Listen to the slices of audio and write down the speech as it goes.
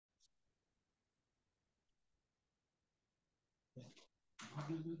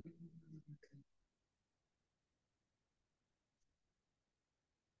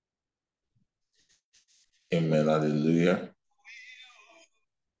Amen. Hallelujah.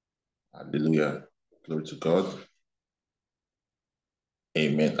 Hallelujah. Glory to God.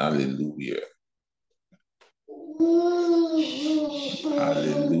 Amen. Hallelujah.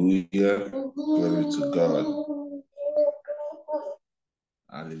 Hallelujah. Glory to God.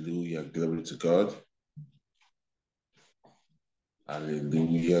 Hallelujah. Glory to God.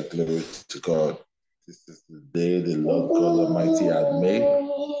 Hallelujah. Glory to God. This is the day the Lord God Almighty has made.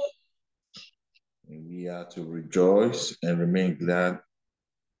 And we are to rejoice and remain glad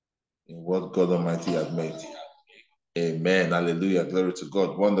in what God Almighty has made. Amen. Hallelujah. Glory to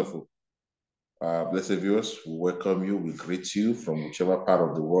God. Wonderful. Blessed viewers, we welcome you. We greet you from whichever part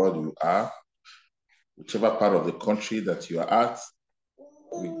of the world you are, whichever part of the country that you are at.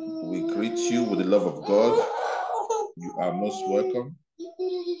 We greet you with the love of God. You are most welcome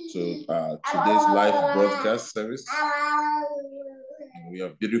to today's live broadcast service. We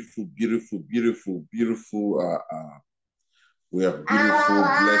have beautiful, beautiful, beautiful, beautiful, we have beautiful,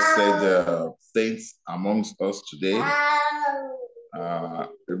 blessed saints amongst us today.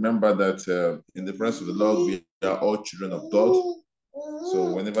 Remember that in the presence of the Lord, we are all children of God.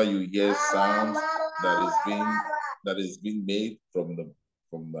 So whenever you hear sounds that is being made from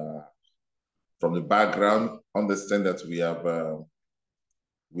the background, understand that we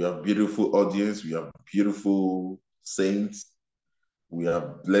have beautiful audience, we have beautiful saints, we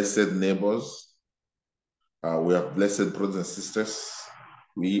have blessed neighbors, we have blessed brothers and sisters.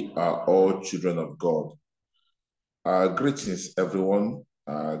 We are all children of God. Greetings, everyone.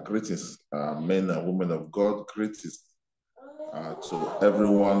 Greetings, men and women of God. Greetings to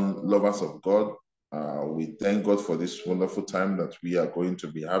everyone, lovers of God. We thank God for this wonderful time that we are going to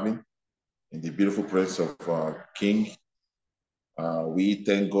be having in the beautiful presence of our King. We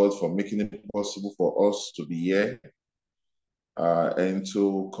thank God for making it possible for us to be here and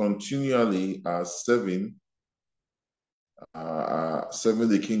to continually serving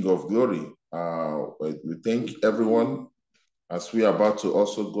the King of Glory. We thank everyone as we are about to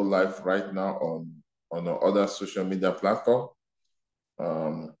also go live right now on our other social media platform.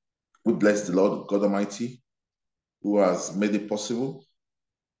 We bless the Lord God Almighty, who has made it possible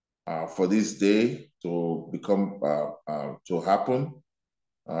for this day to to happen.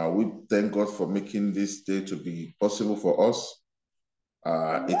 We thank God for making this day to be possible for us.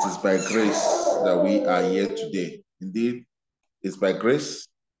 It is by grace that we are here today. Indeed, it's by grace.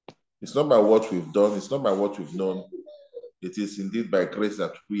 It's not by what we've done. It's not by what we've known. It is indeed by grace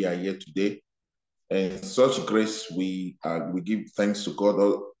that we are here today. And such grace, we give thanks to God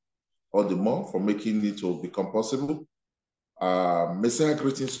all the more for making it to become possible. Messiah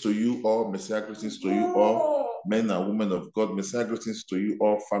greetings to you all. Messiah greetings to you all, men and women of God. Messiah greetings to you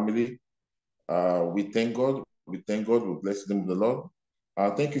all, family. We thank God. We thank God. We bless the name of the Lord.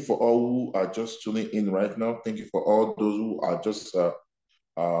 Thank you for all who are just tuning in right now. Thank you for all those who are just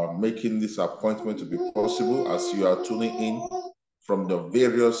making this appointment to be possible as you are tuning in from the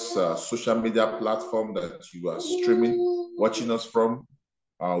various social media platforms that you are streaming, watching us from.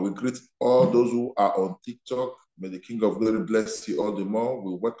 We greet all those who are on TikTok. May the King of Glory bless you all the more.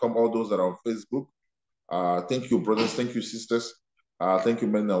 We welcome all those that are on Facebook. Thank you, brothers. Thank you, sisters. Thank you,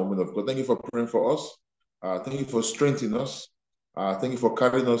 men and women of God. Thank you for praying for us. Thank you for strengthening us. Thank you for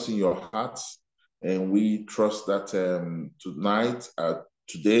carrying us in your hearts. And we trust that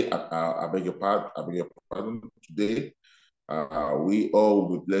today, I beg your pardon, today, we all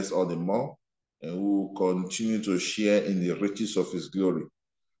will be blessed all the more, and we will continue to share in the riches of his glory.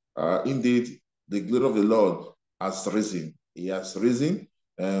 Indeed, the glory of the Lord has risen. He has risen,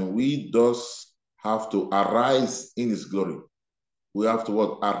 and we thus have to arise in his glory. We have to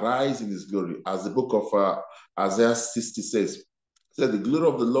what? Arise in his glory. As the book of Isaiah 60 says, the glory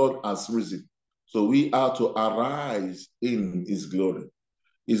of the Lord has risen. So we are to arise in his glory.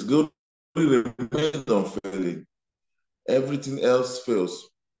 His glory remains unfailing. Everything else fails.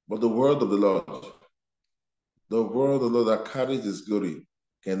 But the word of the Lord that carries his glory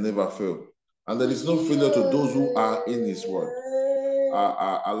can never fail. And there is no failure to those who are in his word.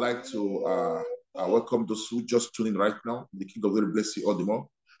 I like to welcome those who just tuned in right now. The King of Glory bless you all the more.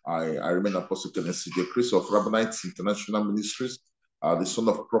 I remain Apostle Kenneth, the Chris of Rabbinite International Ministries, the son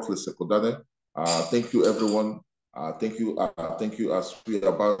of Prof. Lesego. Thank you, everyone. Thank you as we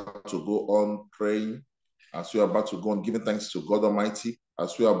are about to go on praying, as we are about to go on giving thanks to God Almighty,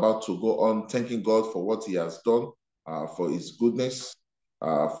 as we are about to go on thanking God for what he has done, for his goodness,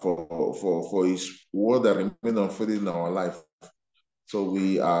 for his word that remains unfailing in our life. So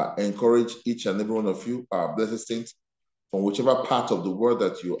we encourage each and every one of you, blessed saints, from whichever part of the world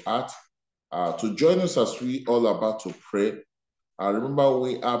that you're at, to join us as we all about to pray. Remember,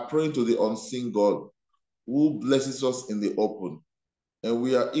 we are praying to the unseen God who blesses us in the open. And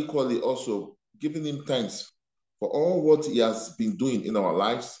we are equally also giving him thanks for all what he has been doing in our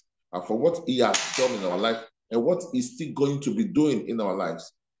lives, and for what he has done in our life, and what he's still going to be doing in our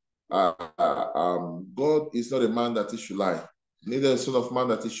lives. God is not a man that he should lie, neither a son of man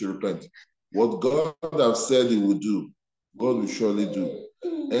that he should repent. What God has said he will do, God will surely do.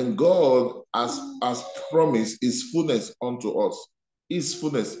 And God, as promised, is fullness unto us. His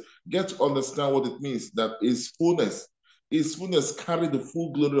fullness. Get to understand what it means, that his fullness carry the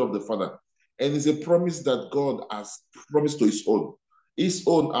full glory of the Father. And it's a promise that God has promised to his own. His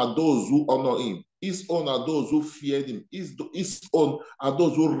own are those who honor him. His own are those who fear him. His own are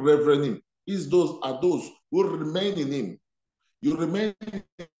those who reverence him. Those are those who remain in him. You remain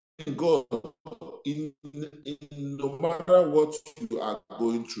in God in no matter what you are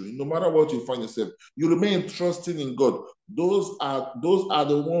going through, no matter what you find yourself. You remain trusting in God. Those are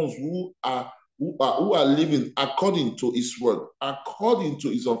the ones who are living according to his word, according to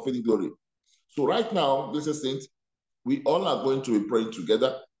his unfailing glory. So right now, blessed saints, we all are going to be praying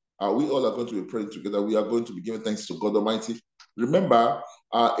together. We all are going to be praying together. We are going to be giving thanks to God Almighty. Remember,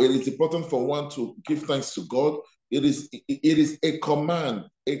 it is important for one to give thanks to God. It is a command.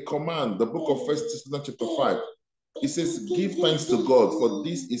 The book of First Thessalonians chapter 5. It says, give thanks to God, for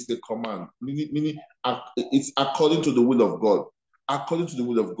this is the command. Meaning it's according to the will of God. According to the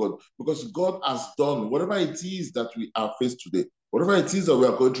will of God. Because God has done whatever it is that we are faced today, whatever it is that we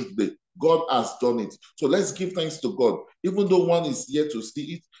are going through today, God has done it. So let's give thanks to God. Even though one is here to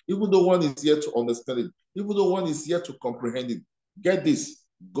see it, even though one is here to understand it, even though one is here to comprehend it, get this,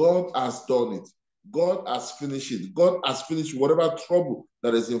 God has done it. God has finished it. God has finished whatever trouble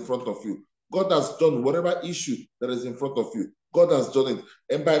that is in front of you. God has done whatever issue that is in front of you. God has done it.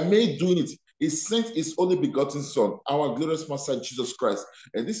 And by me doing it, he sent his only begotten Son, our glorious Master Jesus Christ.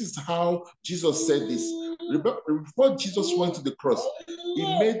 And this is how Jesus said this. Remember, before Jesus went to the cross, he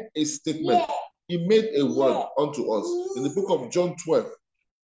made a statement. He made a word unto us. In the book of John 12,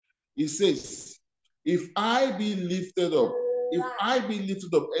 he says, if I be lifted up, if I be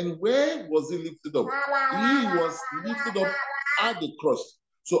lifted up, and where was he lifted up? He was lifted up at the cross.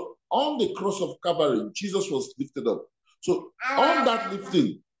 So on the cross of Calvary, Jesus was lifted up. So on that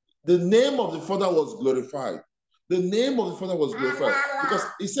lifting, the name of the Father was glorified. The name of the Father was glorified. Because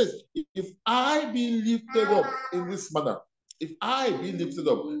he says, if I be lifted up in this manner, if I be lifted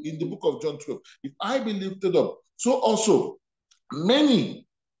up, in the book of John 12, if I be lifted up, so also many,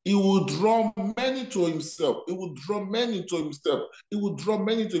 he will draw many to himself. He will draw many to himself. He will draw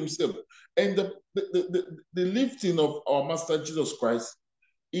many to himself. And the lifting of our Master Jesus Christ,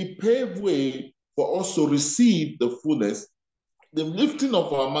 he paved way for us to receive the fullness. The lifting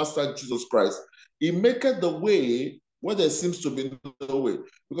of our Master Jesus Christ, he maketh the way where there seems to be no way.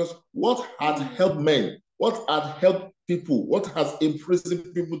 Because what had helped men, what had helped people, what has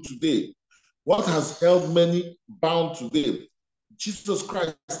imprisoned people today, what has held many bound today, Jesus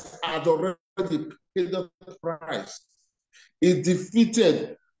Christ had already paid the price. He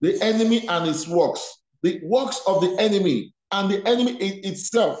defeated the enemy and his works, the works of the enemy and the enemy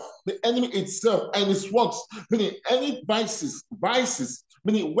itself and his works, meaning any vices,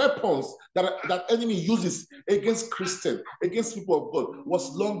 meaning weapons that enemy uses against Christians, against people of God,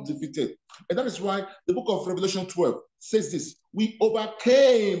 was long defeated. And that is why the book of Revelation 12 says this: we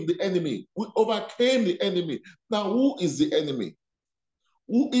overcame the enemy. We overcame the enemy. Now, who is the enemy?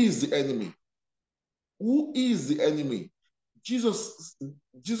 Who is the enemy? Who is the enemy? Jesus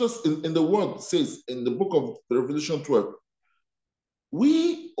in the word says in the book of Revelation 12,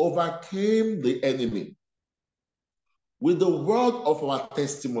 we overcame the enemy with the word of our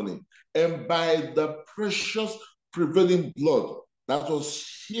testimony and by the precious prevailing blood that was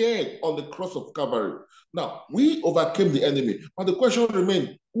shed on the cross of Calvary. Now, we overcame the enemy. But the question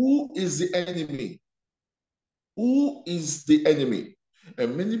remains, who is the enemy? Who is the enemy?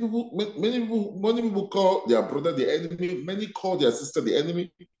 And many people call their brother the enemy. Many call their sister the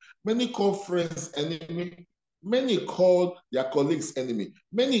enemy. Many call friends enemy. Many call their colleagues enemy.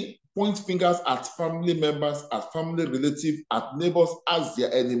 Many point fingers at family members, at family relatives, at neighbors as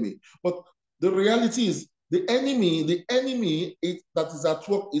their enemy. But the reality is, the enemy that is at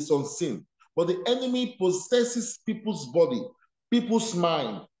work is unseen. But the enemy possesses people's body, people's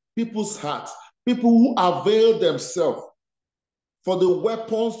mind, people's heart, people who avail themselves for the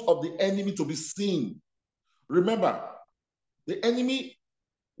weapons of the enemy to be seen. Remember, the enemy,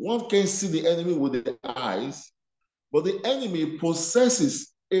 one can see the enemy with the eyes, but the enemy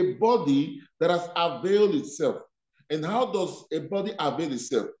possesses a body that has availed itself. And how does a body avail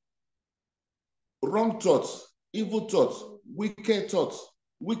itself? Wrong thoughts, evil thoughts,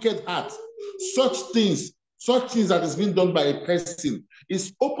 wicked heart, such things that is being done by a person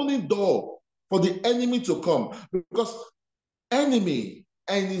is opening door for the enemy to come, because enemy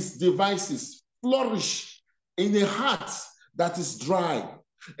and his devices flourish in a heart that is dry.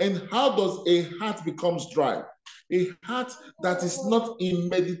 And how does a heart becomes dry? A heart that is not in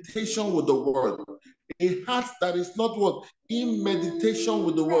meditation with the word. A heart that is not what? In meditation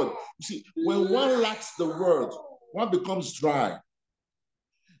with the word. You see, when one lacks the word, one becomes dry.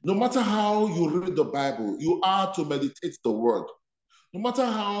 No matter how you read the Bible, you are to meditate the word. No matter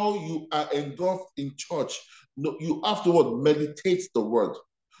how you are engulfed in church, you have to what? Meditate the word.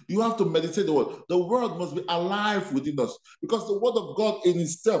 You have to meditate the word. The word must be alive within us, because the word of God in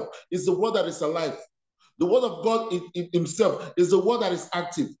itself is the word that is alive. The word of God in himself is the word that is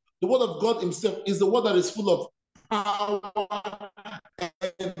active. The word of God himself is the word that is full of power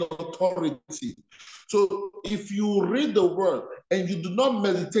and authority. So if you read the word and you do not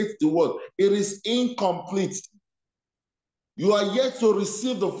meditate the word, it is incomplete. You are yet to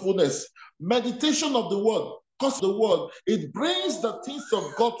receive the fullness. Meditation of the word, because the word, it brings the things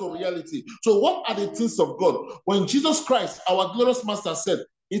of God to reality. So what are the things of God? When Jesus Christ, our glorious master, said,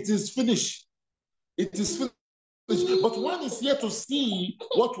 "It is finished," it is finished. But one is here to see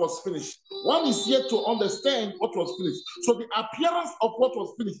what was finished. One is here to understand what was finished. So the appearance of what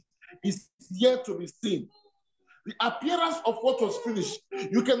was finished is yet to be seen. The appearance of what was finished,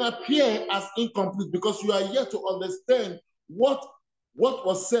 you can appear as incomplete because you are yet to understand what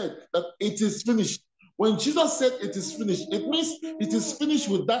was said, that it is finished. When Jesus said it is finished, it means it is finished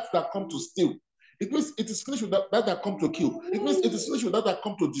with that come to steal. It means it is finished with that come to kill. It means it is finished with that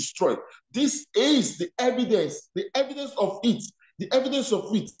come to destroy. This is the evidence of it. The evidence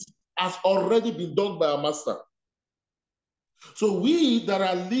of it has already been done by our master. So we that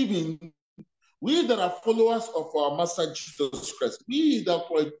are living, we that are followers of our master Jesus Christ, we that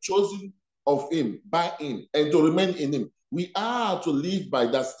were chosen of him, by him, and to remain in him, we are to live by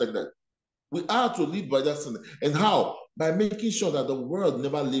that standard. We are to live by that standard. And how? By making sure that the word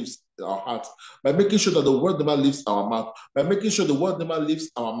never leaves our heart, by making sure that the word never leaves our mouth, by making sure the word never leaves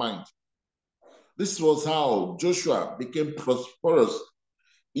our mind. This was how Joshua became prosperous.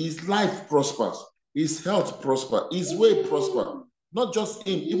 His life prospers, his health prosper, his way prosper. Not just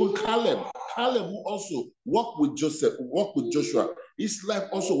him, even Caleb, who also walked with Joshua, his life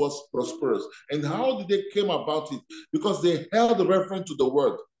also was prosperous. And how did they came about it? Because they held reference to the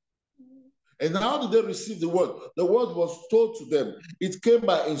word. And how did they receive the word? The word was told to them. It came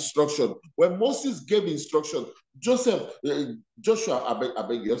by instruction. When Moses gave instruction, Joshua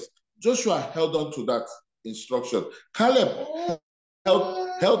held on to that instruction. Caleb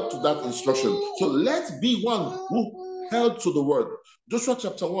held to that instruction. So let's be one who held to the word. Joshua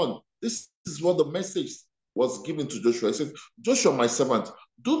chapter 1, this is what the message was given to Joshua. He said, "Joshua, my servant,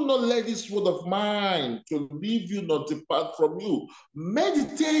 do not let this word of mine to leave you nor depart from you.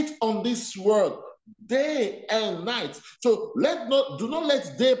 Meditate on this word day and night." So do not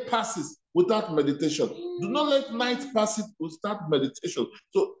let day passes without meditation. Do not let night pass it without meditation.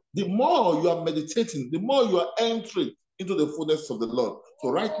 So the more you are meditating, the more you are entering into the fullness of the Lord. So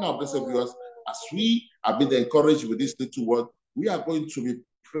right now, blessed viewers, as we have been encouraged with this little word, we are going to be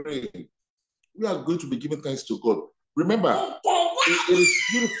praying. We are going to be giving thanks to God. Remember, it is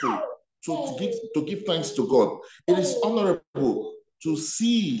beautiful to give thanks to God. It is honorable to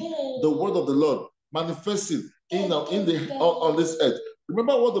see the word of the Lord manifesting on this earth.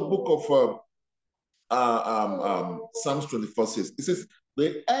 Remember what the book of Psalms 24 says. It says,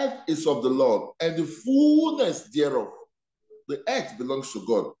 "The earth is of the Lord and the fullness thereof." The earth belongs to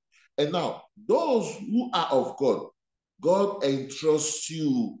God. And now, those who are of God, God entrusts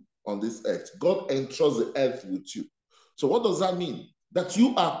you on this earth. God entrusts the earth with you. So what does that mean? That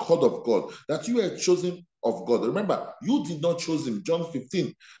you are called of God, that you are chosen of God. Remember, you did not choose him. John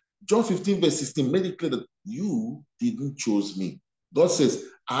 15 verse 16 made it clear that you didn't choose me. God says,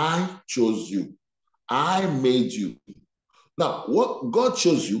 "I chose you. I made you." Now, what God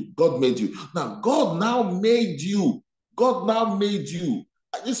chose you, God made you. Now, God now made you. God now made you.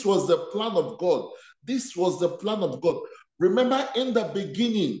 This was the plan of God. This was the plan of God. Remember, in the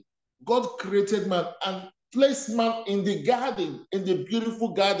beginning, God created man and placed man in the garden, in the beautiful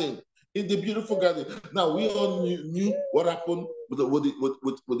garden, in the beautiful garden. Now, we all knew what happened with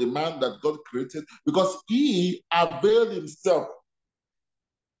the man that God created, because he availed himself.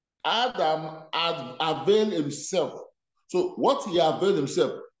 Adam had availed himself. So what he availed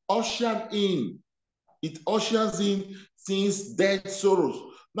himself ushered in. It ushers in sin's death, sorrows.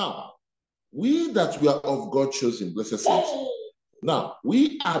 Now, We that we are of God chosen, blessed saints. Now,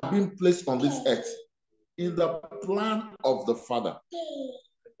 we are being placed on this earth in the plan of the Father.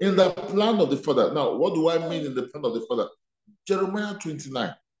 In the plan of the Father. Now, what do I mean in the plan of the Father? Jeremiah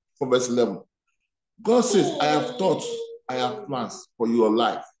 29, from verse 11. God says, I have thoughts, I have plans for your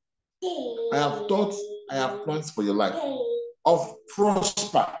life. I have thoughts, I have plans for your life. Of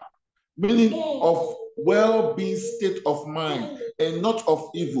prosper, meaning of well-being state of mind and not of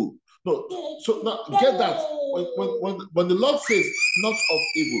evil. No, so now get that. When the Lord says not of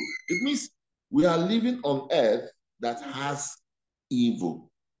evil, it means we are living on earth that has evil.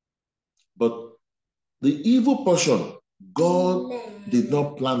 But the evil portion, God did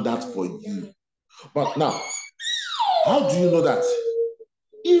not plan that for you. But now, how do you know that?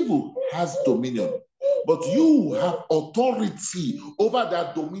 Evil has dominion, but you have authority over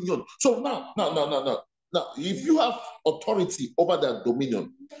that dominion. So now, if you have authority over that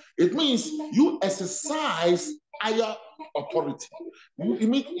dominion, it means you exercise higher authority. It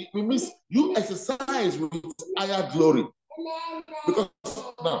means you exercise with higher glory. Because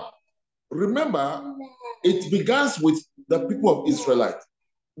now, remember, it begins with the people of Israelite,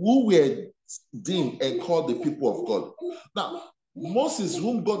 who were deemed and called the people of God. Now, Moses,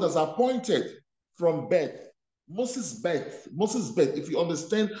 whom God has appointed from birth, Moses' birth, if you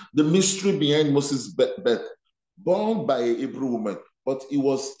understand the mystery behind Moses' birth, born by a Hebrew woman, but he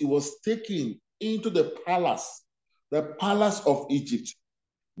was taken into the palace of Egypt,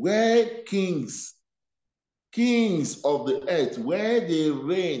 where kings of the earth, where they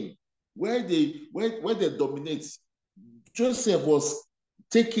reign, where they dominate. Joseph was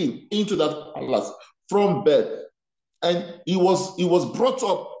taken into that palace from birth, and he was brought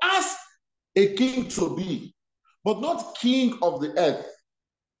up as a king to be, but not king of the earth.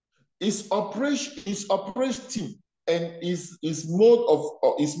 His operation and his mode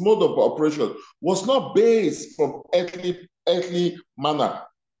of operation was not based from earthly manner.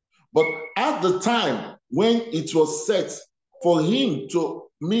 But at the time when it was set for him to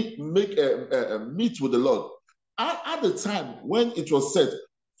meet with the Lord, at the time when it was set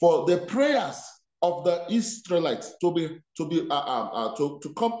for the prayers of the Israelites to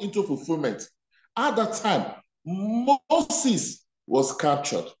come into fulfillment, at that time Moses was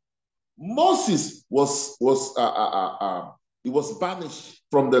captured. Moses was banished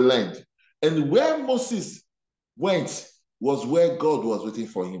from the land, and where Moses went was where God was waiting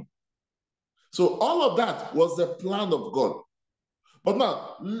for him. So all of that was the plan of God. But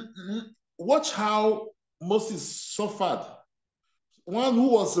now, watch how Moses suffered. One who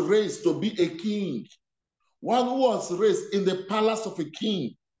was raised to be a king, one who was raised in the palace of a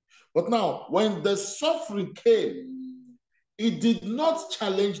king. But now, when the suffering came, he did not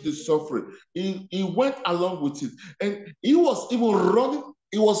challenge the suffering. He went along with it. And he was even running.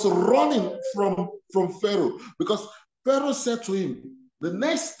 He was running from Pharaoh, because Pharaoh said to him, the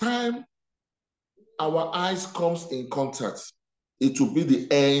next time our eyes comes in contact, it will be the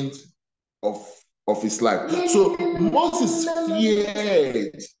end of his life. So Moses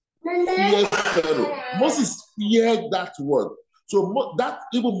feared Pharaoh. Moses feared that word. So that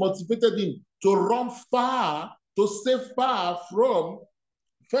even motivated him to run far, to stay far from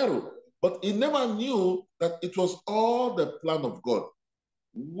Pharaoh. But he never knew that it was all the plan of God,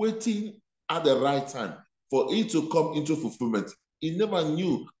 waiting at the right time for it to come into fulfillment. He never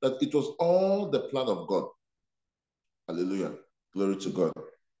knew that it was all the plan of God. Hallelujah. Glory to God.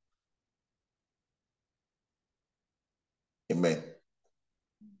 Amen.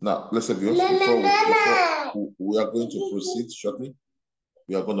 Now, let's have yours. Before we are going to proceed shortly.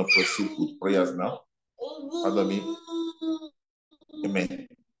 We are going to proceed with prayers now. Follow me. Amen.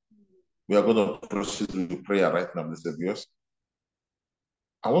 We are going to proceed with prayer right now, let's have yours.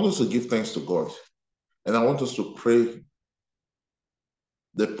 I want us to give thanks to God. And I want us to pray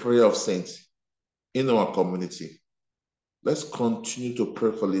the prayer of saints in our community. Let's continue to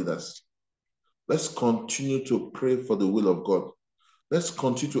pray for leaders. Let's continue to pray for the will of God. Let's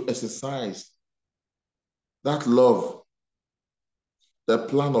continue to exercise that love, the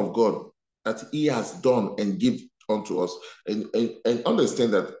plan of God that He has done and give unto us. And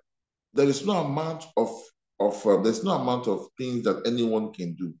understand that there is no amount of things that anyone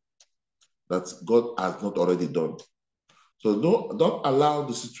can do that God has not already done. So don't allow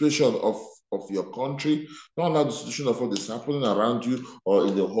the situation of your country, don't allow the situation of what is happening around you or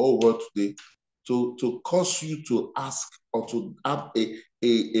in the whole world today to cause you to ask or to have a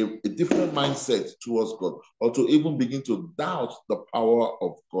different mindset towards God, or to even begin to doubt the power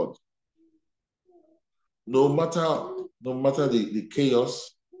of God. No matter the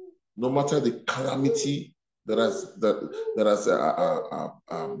chaos, no matter the calamity, that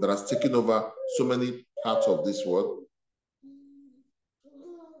has taken over so many parts of this world.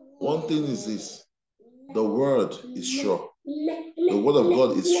 One thing is this: the word is sure. The word of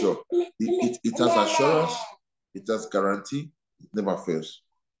God is sure. It has assurance. It has guarantee. It never fails.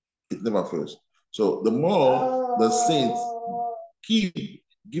 It never fails. So the more the saints keep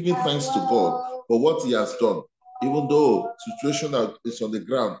giving thanks to God for what He has done, even though situation that is on the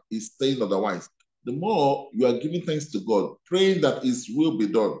ground is saying otherwise, the more you are giving thanks to God, praying that His will be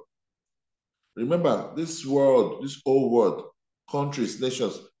done. Remember, this world, this whole world, countries,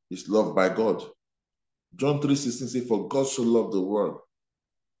 nations, is loved by God. John 3:16 says, "For God so loved the world,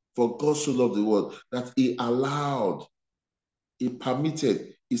 for God so loved the world, that He allowed, He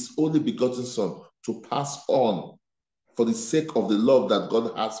permitted His only begotten Son to pass on for the sake of the love that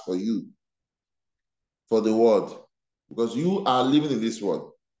God has for you, for the world." Because you are living in this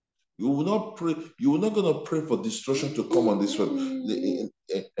world. You will not pray, you are not going to pray for destruction to come on this world.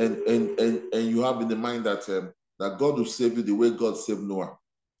 And you have in the mind that that God will save you the way God saved Noah.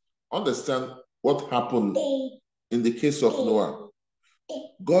 Understand what happened in the case of Noah.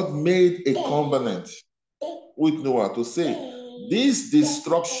 God made a covenant with Noah to say, this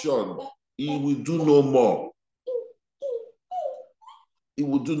destruction, He will do no more. He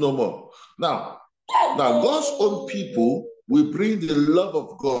will do no more. Now God's own people will bring the love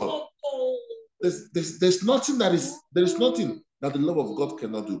of God. There's nothing that the love of God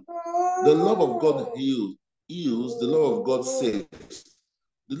cannot do. The love of God heals, the love of God saves,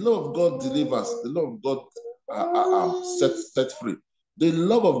 the love of God delivers, the love of God set free. The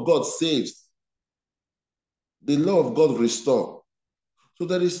love of God saves, the love of God restores. So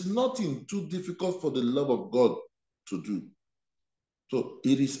there is nothing too difficult for the love of God to do. So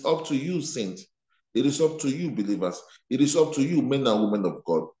it is up to you, saints. It is up to you, believers. It is up to you, men and women of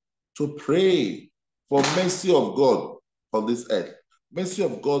God, to pray for mercy of God on this earth, mercy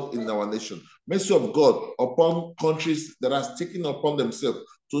of God in our nation, mercy of God upon countries that has taken upon themselves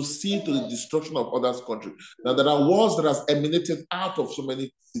to see to the destruction of others' countries. Now, there are wars that has emanated out of so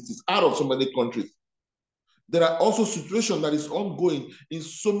many cities, out of so many countries. There are also situations that is ongoing in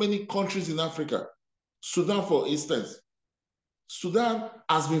so many countries in Africa. Sudan, for instance. Sudan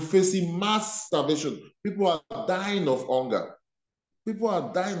has been facing mass starvation. People are dying of hunger. People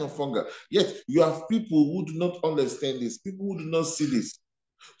are dying of hunger. Yet you have people who do not understand this, people who do not see this.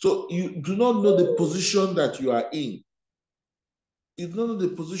 So you do not know the position that you are in. You do not know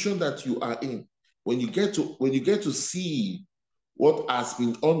the position that you are in. When you get to see what has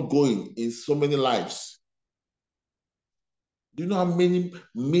been ongoing in so many lives, do you know how many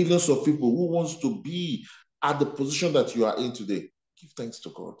millions of people who wants to be at the position that you are in today? Give thanks to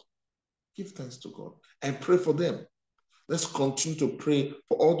God. Give thanks to God and pray for them. Let's continue to pray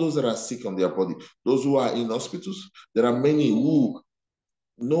for all those that are sick on their body, those who are in hospitals. There are many who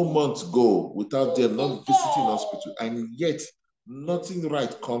no months go without them not visiting hospital, and yet nothing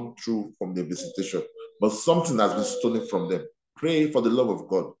right come through from the visitation, but something has been stolen from them. Pray for the love of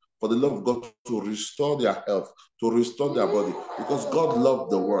God, for the love of God to restore their health, to restore their body, because God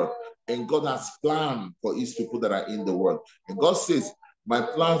loved the world, and God has planned for His people that are in the world. And God says, my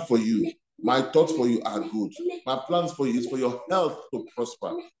plan for you, my thoughts for you are good. My plans for you is for your health to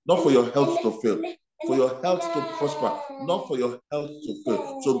prosper, not for your health to fail. For your health to prosper, not for your health to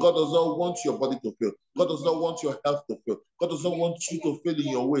fail. So God does not want your body to fail. God does not want your health to fail. God does not want you to fail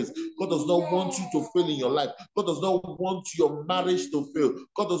in your ways. God does not want you to fail in your life. God does not want your marriage to fail.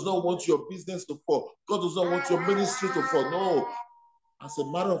 God does not want your business to fall. God does not want your ministry to fall. No. As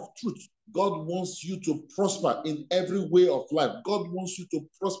a matter of truth, God wants you to prosper in every way of life. God wants you to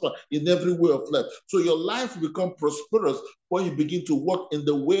prosper in every way of life. So your life will become prosperous when you begin to walk in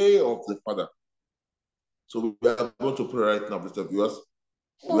the way of the Father. So we are going to pray right now, Mr. Viewers.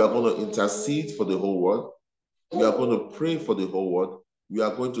 We are going to intercede for the whole world. We are going to pray for the whole world. We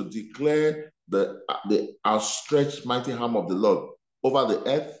are going to declare the outstretched mighty arm of the Lord over the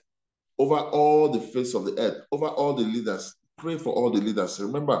earth, over all the face of the earth, over all the leaders. Pray for all the leaders.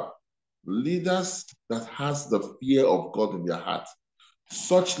 Remember, leaders that has the fear of God in their heart.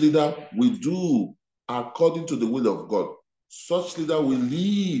 Such leader will do according to the will of God. Such leader will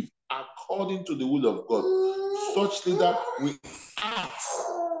live according to the will of God. Such leader will act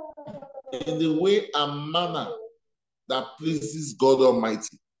in the way and manner that pleases God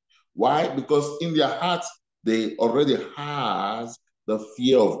Almighty. Why? Because in their hearts, they already has the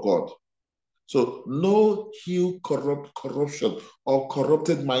fear of God. So no corruption or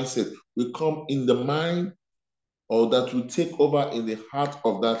corrupted mindset will come in the mind or that will take over in the heart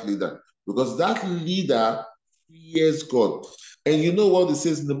of that leader, because that leader fears God. And you know what it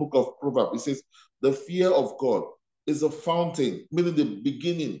says in the book of Proverbs? It says, The fear of God is a fountain, meaning the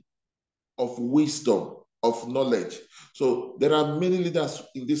beginning of wisdom, of knowledge. So there are many leaders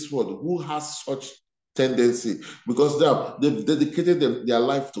in this world who has such tendency because they've dedicated their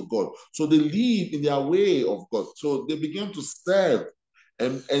life to God. So they live in their way of God. So they begin to serve.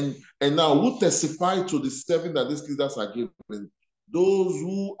 And now who testify to the serving that these leaders are giving? Those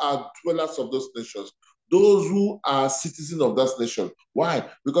who are dwellers of those nations, those who are citizens of that nation. Why?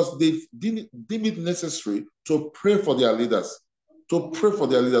 Because they deem it necessary to pray for their leaders. To pray for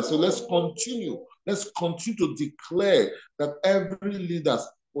their leaders. So let's continue to declare that every leader,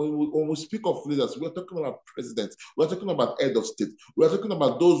 when we speak of leaders, we're talking about presidents, we're talking about head of state, we're talking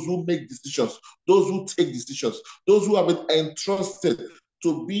about those who make decisions, those who take decisions, those who have been entrusted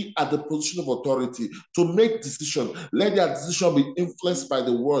to be at the position of authority, to make decisions. Let their decision be influenced by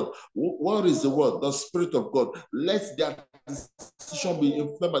the word. What is the word? The Spirit of God. Let their decision be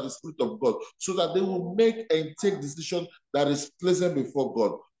influenced by the Spirit of God, so that they will make and take decisions that is pleasant before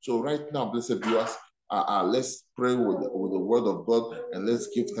God. So right now, blessed viewers, let's pray with the word of God, and let's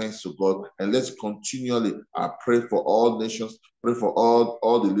give thanks to God, and let's continually pray for all nations, pray for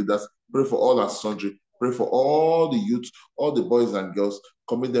all the leaders, pray for all our sundry, pray for all the youth, all the boys and girls,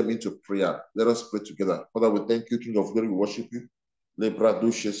 commit them into prayer. Let us pray together. Father, we thank you, King of Glory, we worship you.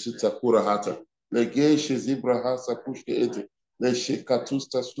 Lebradushe sitakura hata. Legeshe zibra hasa pushke ete. Leshe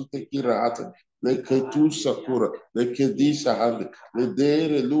katusta sute kira hata. Leketu sakura. Lekedisha hande.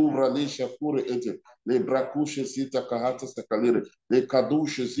 Ledere luvra lisha kure ete. Lebrakushe sita kahata sakalire.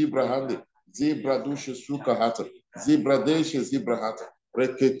 Lekadushe zibra hande. Zibra dushe suka hata. Zibra deshe zibra hata.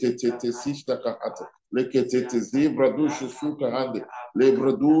 Reketete sista kahata. Leketete zibra dushe suka hande.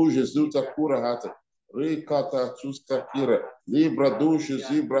 Lebradushe zuta kura hata. Rekata tusta kira. Libra dusha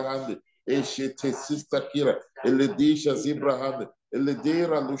zibrahande, eshete sista kira, eledisha zibrahande,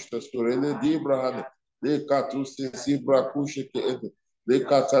 eledera lushta sura, eledebrahande, lekatu zibra kushe ke ede,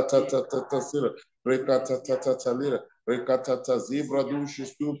 lekata sira, rekata lira, rekata zibra dusha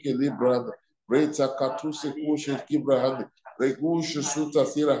suke librahande, reta katuse kushe kibrahande, regusha suta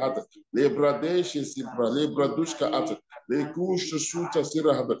sira hada, lebradeshe zibra, lebradushka ata, lekusha suta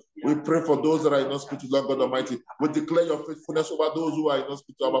sira hada. We pray for those that are in hospital, Lord God Almighty. We declare your faithfulness over those who are in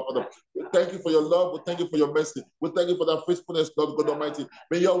hospital, our Father. We thank you for your love. We thank you for your mercy. We thank you for that faithfulness, Lord God Almighty.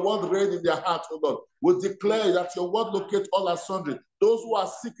 May your word reign in their hearts, O Lord. We declare that your word locate all our sundry, those who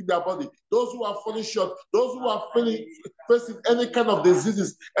are sick in their body, those who are falling short, those who are facing any kind of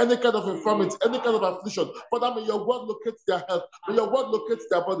diseases, any kind of infirmity, any kind of affliction. Father, may your word locate their health. May your word locate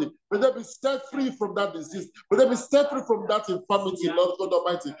their body. May they be set free from that disease. May they be set free from that infirmity, Lord God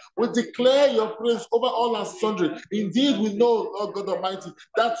Almighty. We declare your praise over all our sundry. Indeed, we know, Lord God Almighty,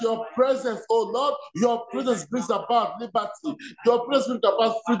 that your presence, oh Lord, your presence brings about liberty. Your presence brings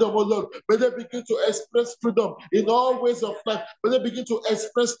about freedom, oh Lord. May they begin to express freedom in all ways of life. May they begin to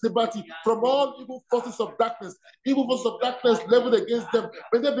express liberty from all evil forces of darkness. Evil forces of darkness leveled against them.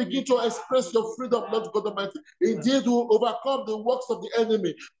 May they begin to express your freedom, Lord God Almighty. Indeed, we will overcome the works of the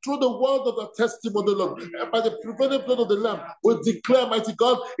enemy through the word of the testimony, Lord. And by the prevailing blood of the Lamb, we declare, mighty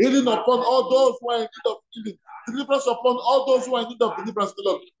God, healing upon all those who are in need of healing. Deliverance upon all those who are in need of deliverance,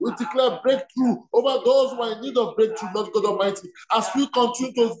 Lord. We declare breakthrough over those who are in need of breakthrough, Lord God Almighty. As we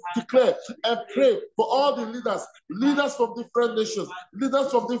continue to declare and pray for all the leaders from different nations,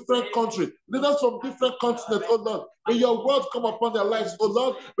 leaders from different countries, leaders from different continents, oh Lord. May your word come upon their lives, oh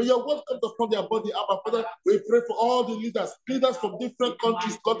Lord. May your word come upon their body, Abba Father. We pray for all the leaders from different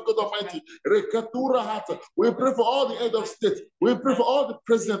countries, Lord God Almighty. We pray for all the head of state. We pray for all the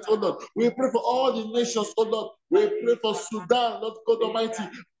presidents, oh Lord. We pray for all the nations, oh Lord. We pray for Sudan, Lord God Almighty.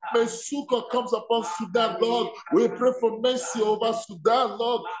 May succor comes upon Sudan, Lord. We pray for mercy over Sudan,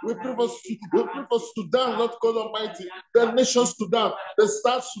 Lord. We pray for Sudan, Lord God Almighty. The nation Sudan, the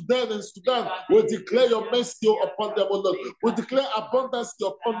South Sudan and Sudan. We declare your mercy upon them, O Lord. We declare abundance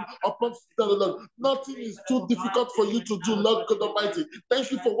upon Sudan, O Lord. Nothing is too difficult for you to do, Lord God Almighty.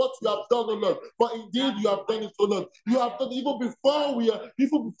 Thank you for what you have done, O Lord. For indeed you have done it, O Lord. You have done it even before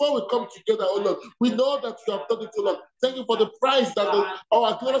we come together, O Lord. We know that you have done it, O Lord. Thank you for the price that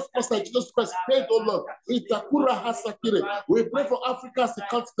our glorious Pastor Jesus Christ paid, O Lord. We pray for Africa as a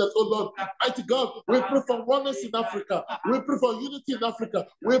continent, O Lord. Mighty God, we pray for oneness in Africa. We pray for unity in Africa.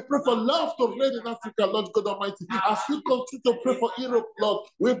 We pray for love to reign in Africa, Lord God Almighty. As we continue to pray for Europe, Lord,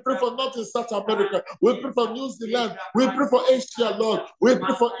 we pray for North and South America. We pray for New Zealand. We pray for Asia, Lord. We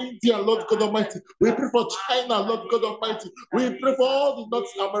pray for India, Lord God Almighty. We pray for China, Lord God Almighty. We pray for all the North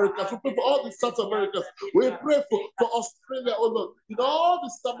Americas. We pray for all the South Americas. We pray for Australia, oh Lord. In all the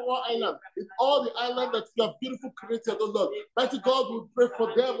Samoa Island, in all the islands that you have beautiful created, oh Lord. Mighty God, we pray for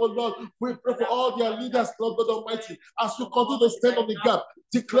them, oh Lord. We pray for all their leaders, Lord God Almighty, as we continue to stand on the gap,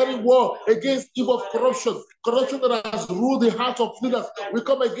 declaring war against evil of corruption that has ruled the heart of leaders. We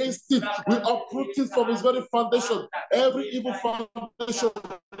come against it. We uproot it from its very foundation. Every evil foundation,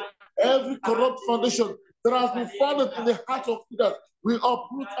 every corrupt foundation that has been founded in the heart of leaders, we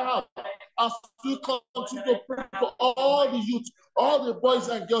uproot out as we continue to pray for all the youth, all the boys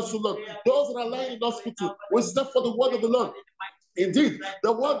and girls, Lord, those that are lying in hospital. We step for the word of the Lord. Indeed,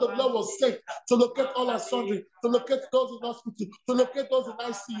 the word of the Lord was sent to locate all our sundry, to locate those in hospital, to locate those in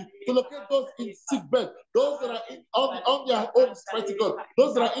ICU, to locate those in sick bed, those that are on their homes, mighty God,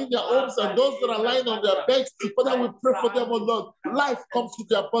 those that are in their homes and those that are lying on their beds. Father, we pray for them, oh Lord. Life comes to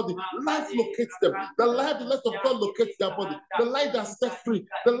their body. Life locates them. The light of God locates their body. The light that sets free.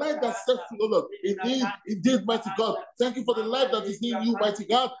 The light that sets free, oh Lord. Indeed, mighty God. Thank you for the life that is in you, mighty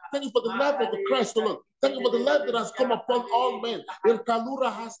God. Thank you for the life of the Christ, oh Lord. Thank you for the light that has come upon all men. In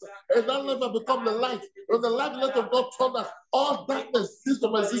Kalura Hasta, and that light has become the light. When the light of God told us, all darkness ceased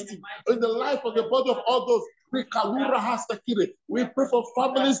from existing. In the life of the body of all those, we pray for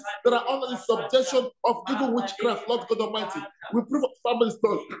families that are under the subjection of evil witchcraft, Lord God Almighty. We pray for families,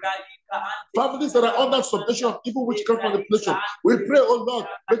 Lord. Families that are under subjection of evil witchcraft manipulation. We pray, oh Lord,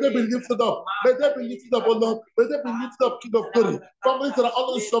 may they be lifted up. May they be lifted up, oh Lord. May they be lifted up, King of Glory. Families that are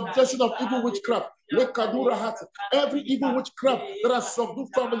under the subjection of evil witchcraft. Every evil witchcraft that has subdued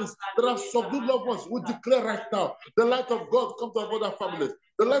families, that have subdued loved ones, we declare right now, the light of God comes upon that family.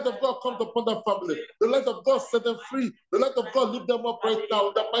 The light of God comes upon that family. The light of God set them free. The light of God lift them up right now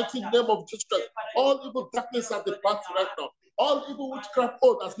in the mighty name of Jesus Christ. All evil darkness are departed right now. All evil witchcraft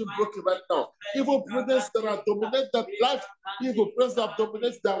hold has been broken right now. Evil presence that have dominated their life, evil presence that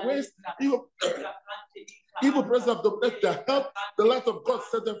dominates their ways, evil presence that dominates their health. The light of God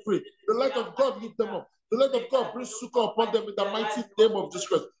set them free. The light of God lift them up. The light of God brings succor upon them in the mighty name of Jesus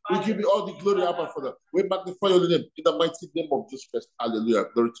Christ. We give you all the glory, Abba Father. We magnify your name in the mighty name of Jesus Christ. Hallelujah.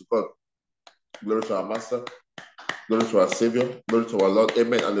 Glory to God. Glory to our Master. Glory to our Savior. Glory to our Lord.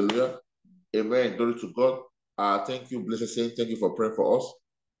 Amen. Hallelujah. Amen. Glory to God. Thank you, blessed Saint. Thank you for praying for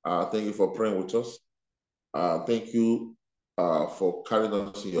us. Thank you for praying with us. Thank you for carrying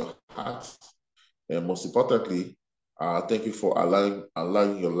us in your hearts. And most importantly, thank you for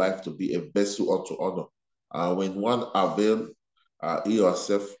allowing your life to be a vessel unto honor. When one avail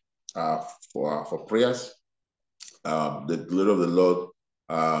yourself for prayers, the glory of the Lord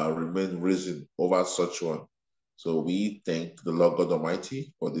remain risen over such one. So we thank the Lord God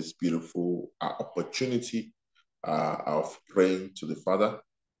Almighty for this beautiful opportunity of praying to the Father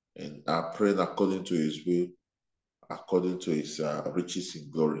and praying according to His will, according to His riches in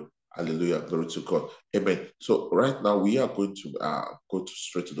glory. Hallelujah. Glory to God. Amen. So right now we are going to go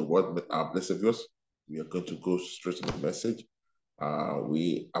straight to the word. Blessed viewers, we are going to go straight to the message.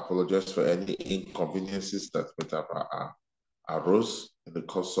 We apologize for any inconveniences that might have arose in the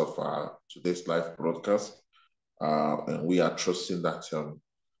course of today's live broadcast. And we are trusting that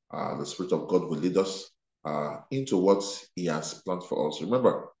the Spirit of God will lead us into what He has planned for us.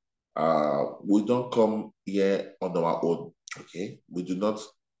 Remember, we don't come here on our own, okay? We do not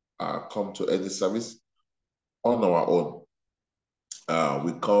come to any service on our own.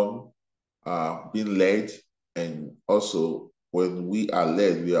 We come being led, and also when we are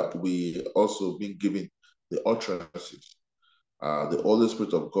led, we also being given the utterances. The Holy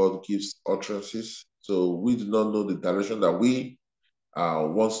Spirit of God gives utterances, so we do not know the direction that we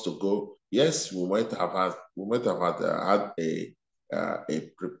wants to go. Yes, we might have had a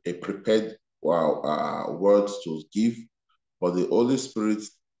prepared words to give, but the Holy Spirit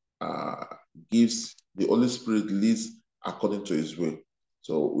the Holy Spirit leads according to His will.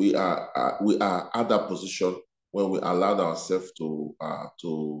 So we are at that position when we allow ourselves to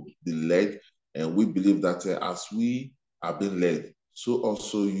be led, and we believe that as we are being led, so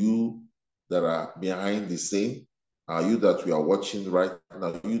also you that are behind the scene, you that we are watching right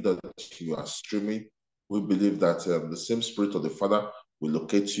now, you that you are streaming, we believe that the same Spirit of the Father will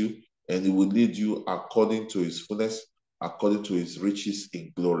locate you, and He will lead you according to His fullness, according to His riches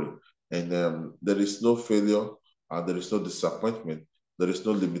in glory. And there is no failure, there is no disappointment, there is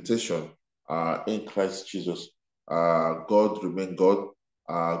no limitation in Christ Jesus. God remains God.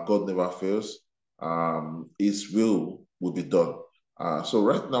 God never fails. His will be done. So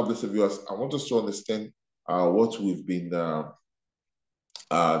right now, blessed viewers, I want us to understand what we've been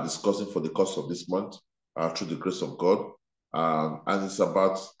discussing for the course of this month through the grace of God. And it's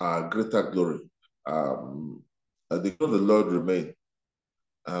about greater glory. The glory of the Lord remains.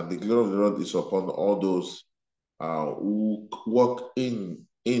 And the glory of the Lord is upon all those who walk in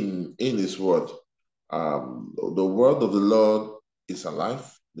in His word. The word of the Lord is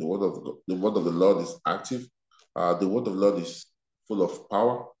alive. The word of the Lord is active. The word of the Lord is full of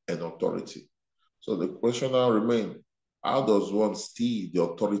power and authority. So the question now remains: how does one steal the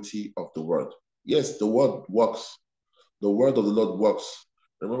authority of the word? Yes, the word works. The word of the Lord works.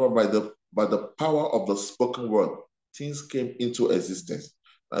 Remember, by the power of the spoken word, things came into existence.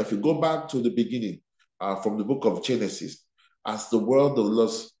 Now, if you go back to the beginning, from the book of Genesis, as the word of the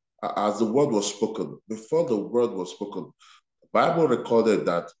Lord, as the word was spoken, before the word was spoken, the Bible recorded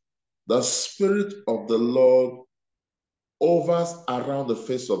that the Spirit of the Lord hovers around the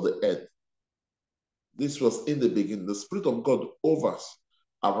face of the earth. This was in the beginning. The Spirit of God hovers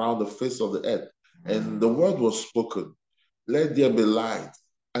around the face of the earth. And the word was spoken, let there be light.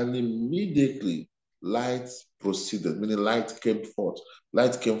 And immediately light proceeded, meaning light came forth.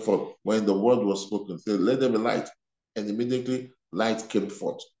 Light came forth when the word was spoken. So let there be light. And immediately light came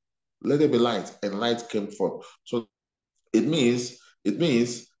forth. Let there be light, and light came forth. So it means the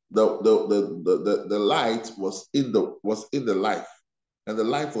light was in the life, and the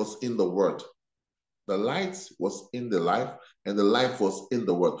life was in the word. The light was in the life, and the life was in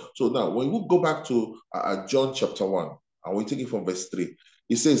the word. So now, when we go back to John chapter 1, and we take it from verse 3,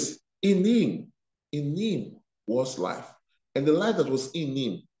 it says, in him was life, and the light that was in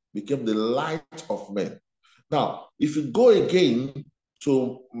him became the light of men. Now, if you go again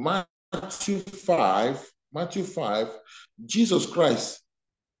to Matthew 5, Jesus Christ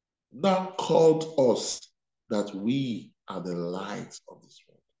now called us that we are the light of this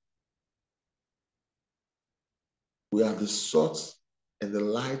world. We are the salt and the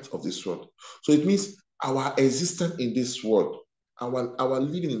light of this world. So it means our existence in this world, our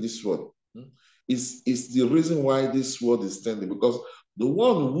living in this world, is the reason why this world is standing. Because the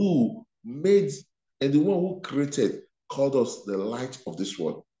one who made and the one who created called us the light of this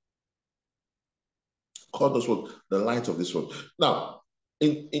world. Called us what? The light of this world. Now,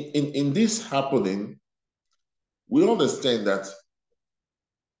 in this happening, we understand that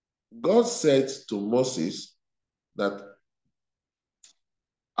God said to Moses that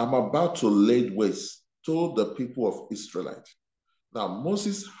I'm about to lay waste to the people of Israelite. Now,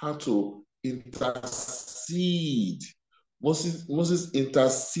 Moses had to intercede. Moses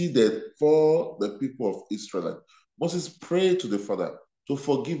interceded for the people of Israel. Moses prayed to the Father to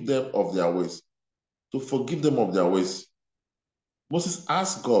forgive them of their ways. To forgive them of their ways. Moses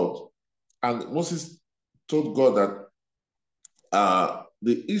asked God, and Moses told God that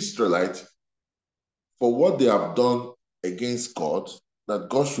the Israelites, for what they have done against God, that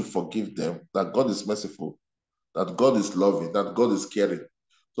God should forgive them, that God is merciful, that God is loving, that God is caring.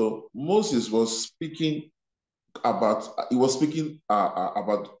 So Moses was speaking about who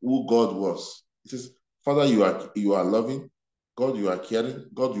God was. He says, Father, you are loving. God, you are caring.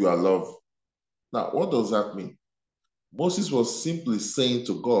 God, you are love. Now, what does that mean? Moses was simply saying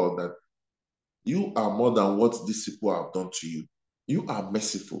to God that you are more than what these people have done to you. You are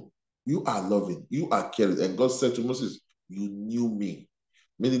merciful. You are loving. You are caring. And God said to Moses, you knew me.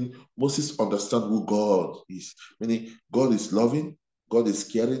 Meaning Moses understands who God is. Meaning God is loving. God is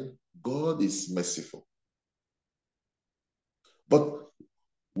caring. God is merciful. But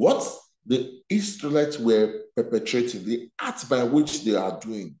what the Israelites were perpetrating, the act by which they are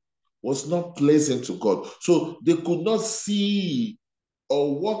doing, was not pleasant to God. So they could not see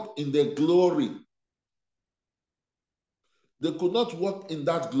or walk in their glory. They could not walk in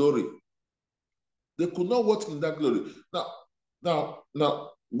that glory. They could not walk in that glory. Now,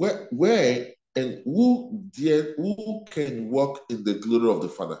 where and who can walk in the glory of the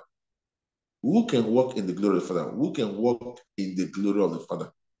Father? Who can walk in the glory of the Father? Who can walk in the glory of the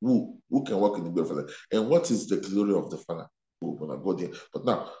Father? Who can walk in the glory of the Father? And what is the glory of the Father? We're gonna go there. But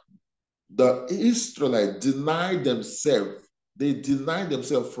now, the Israelites denied themselves. They denied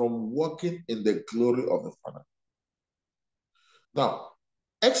themselves from walking in the glory of the Father. Now,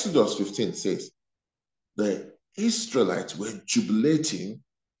 Exodus 15 says, the Israelites were jubilating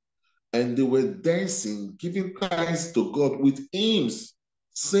and they were dancing, giving thanks to God with hymns,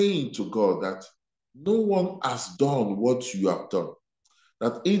 saying to God that no one has done what you have done,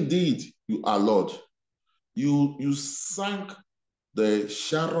 that indeed you are Lord. You sank the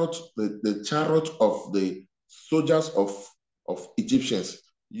chariot, the chariot of the soldiers of Egyptians.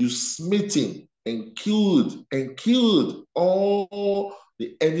 You smitten and killed all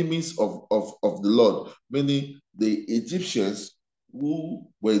the enemies of the Lord, meaning the Egyptians who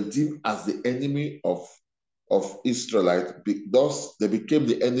were deemed as the enemy of Israelites. Thus, they became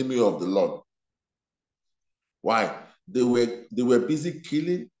the enemy of the Lord. Why? They were busy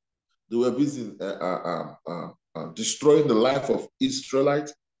killing. They were busy destroying the life of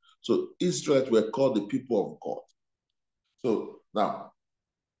Israelites. So Israelites were called the people of God. So now,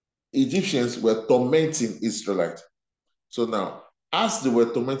 Egyptians were tormenting Israelites. So now, as they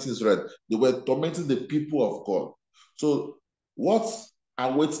were tormenting Israel, they were tormenting the people of God. So what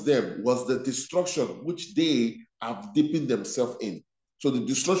awaits them was the destruction which they have deepened themselves in. So the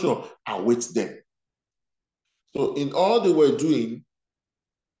destruction awaits them. So in all they were doing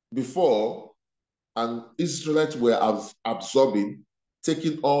before, and Israelites were absorbing,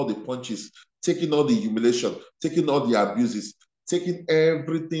 taking all the punches, taking all the humiliation, taking all the abuses, taking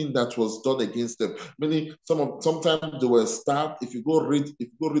everything that was done against them. Meaning, sometimes they were stabbed. If you go read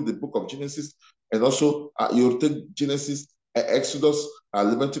the book of Genesis, and also you take Genesis, Exodus,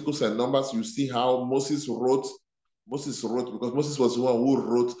 Leviticus, and Numbers, you see how Moses wrote, because Moses was the one who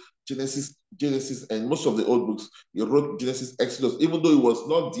wrote Genesis, and most of the old books. He wrote Genesis, Exodus, even though it was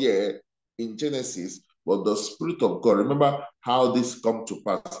not there in Genesis, but the Spirit of God. Remember how this come to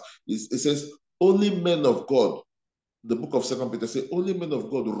pass. It says, only men of God, the book of 2 Peter says, only men of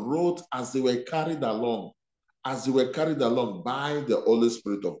God wrote as they were carried along, by the Holy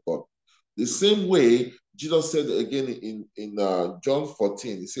Spirit of God. The same way Jesus said again in John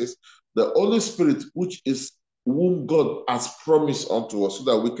 14, he says, the Holy Spirit, which is whom God has promised unto us, so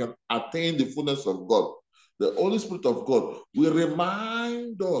that we can attain the fullness of God. The Holy Spirit of God will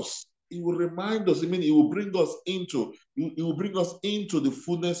remind us. He will remind us. I mean, He will bring us into. He will bring us into the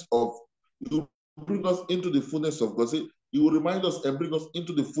fullness of. He will bring us into the fullness of God. See, He will remind us and bring us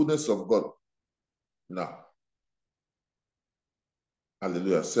into the fullness of God. Now,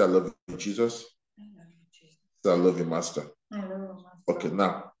 hallelujah. Say, I love you, Jesus. I love you, Jesus. Say, I love you, Master. I love you, Master. Okay,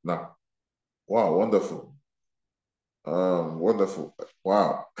 now. Wow, wonderful. Wonderful.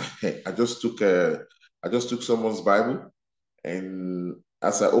 Wow. I just took someone's Bible, and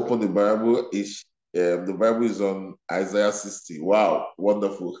as I opened the Bible, the Bible is on Isaiah 60. Wow,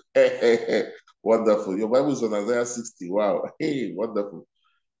 wonderful. Wonderful. Your Bible is on Isaiah 60. Wow. Hey, wonderful.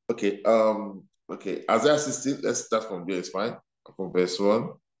 Okay, Isaiah 60, let's start from there, it's fine. From verse 1.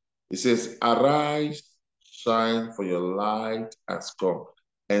 It says, arise, shine, for your light has come,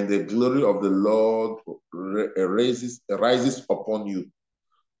 and the glory of the Lord rises upon you.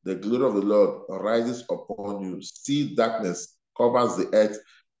 The glory of the Lord rises upon you. See, darkness covers the earth,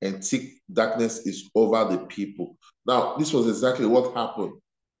 and thick darkness is over the people. Now, this was exactly what happened.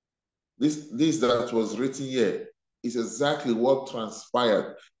 This that was written here is exactly what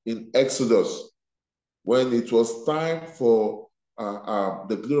transpired in Exodus when it was time for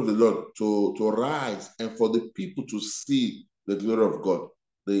the glory of the Lord to rise and for the people to see the glory of God.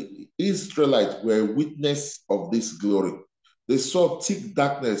 The Israelites were witness of this glory. They saw thick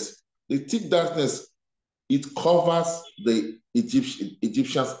darkness. The thick darkness, it covers the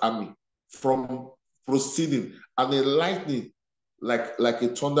Egyptians' army from proceeding, and a lightning, like a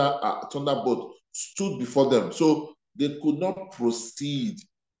thunderbolt, stood before them. So they could not proceed.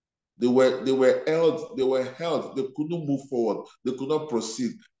 They were held. They couldn't move forward. They could not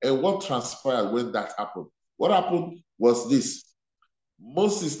proceed. And what transpired when that happened? What happened was this.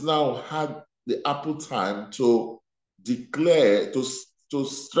 Moses now had the ample time to declare, to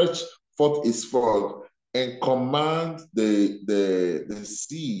stretch forth his rod and command the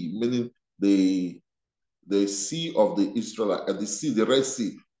sea, meaning the sea of the Israelite, and the Red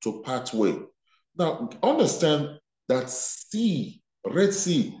Sea, to part way. Now understand that Red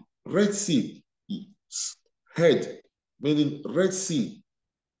Sea, head, meaning Red Sea,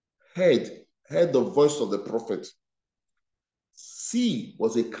 heard the voice of the prophet. Sea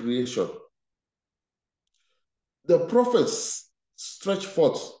was a creation. The prophets stretched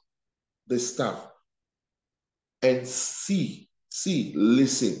forth the staff, and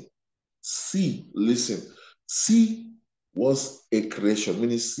listen. Sea was a creation,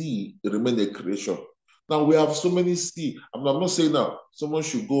 meaning sea remained a creation. Now we have so many sea. I'm not saying now someone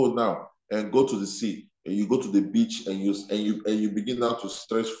should go now and go to the sea, and you go to the beach and you begin now to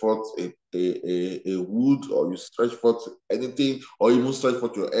stretch forth a wood, or you stretch forth anything, or even stretch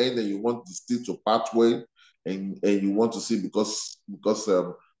forth your hand, and you want the sea to part way, and you want to see because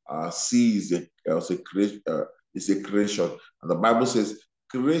sea is a creation, and the Bible says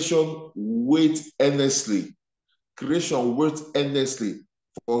creation wait earnestly. Creation waits earnestly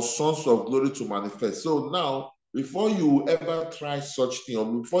for sons of glory to manifest. So now, before you ever try such thing, or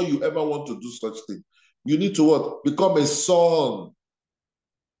before you ever want to do such thing, you need to what? Become a son.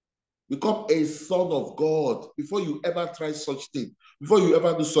 Become a son of God before you ever try such thing, before you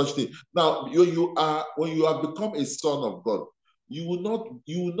ever do such thing. Now, when you have become a son of God, you will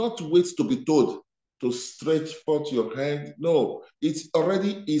not wait to be told to stretch forth your hand. No, it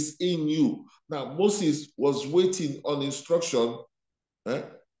already is in you. Now, Moses was waiting on instruction.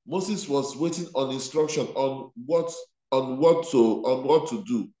 Moses was waiting on instruction on what to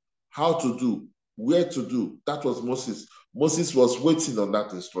do, how to do, where to do. That was Moses. Moses was waiting on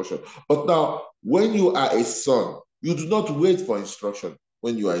that instruction. But now, when you are a son, you do not wait for instruction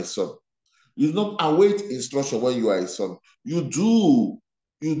when you are a son. You do not await instruction when you are a son. You do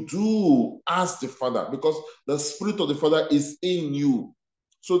ask the Father, because the Spirit of the Father is in you.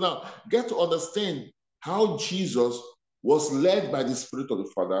 So now, get to understand how Jesus was led by the Spirit of the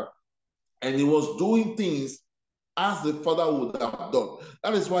Father, and he was doing things as the Father would have done.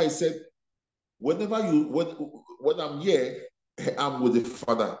 That is why he said, when I'm here, I'm with the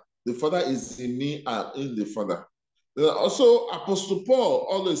Father. The Father is in me and in the Father. Also, Apostle Paul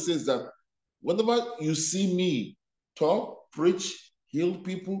always says that whenever you see me talk, preach, heal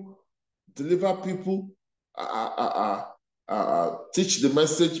people, deliver people, teach the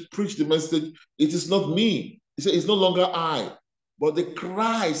message, preach the message, it is not me. He said, it's no longer I, but the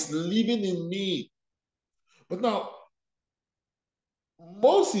Christ living in me. But now,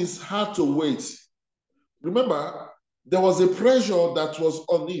 Moses had to wait. Remember, there was a pressure that was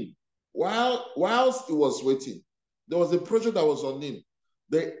on him. Whilst he was waiting, there was a pressure that was on him.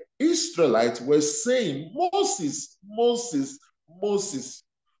 The Israelites were saying, Moses, Moses, Moses,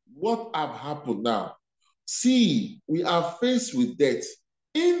 what have happened now? See, we are faced with death.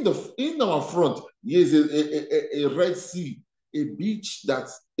 In our front, yes, a Red Sea,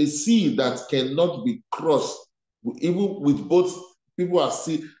 a sea that cannot be crossed. Even with boats, people are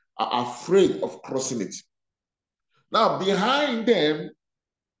afraid of crossing it. Now, behind them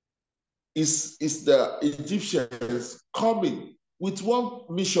is the Egyptians coming with one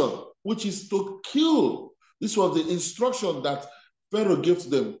mission, which is to kill. This was the instruction that Pharaoh gave to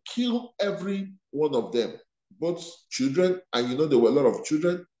them: kill every one of them, both children, and there were a lot of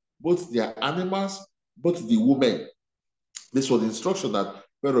children, both their animals, both the women. This was the instruction that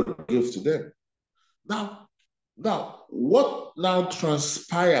Pharaoh gave to them. Now, what now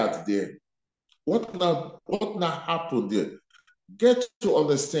transpired there? What now happened there? Get to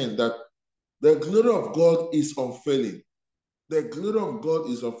understand that the glory of God is unfailing. The glory of God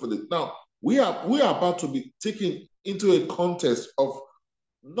is unfailing. Now, we are about to be taken into a context of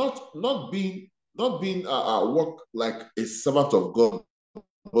not being work like a servant of God,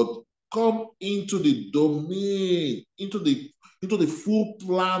 but come into the domain, into the full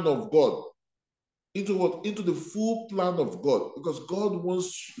plan of God. Into what? Into the full plan of God. Because God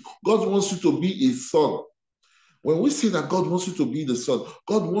wants you to be a son. When we say that God wants you to be the son,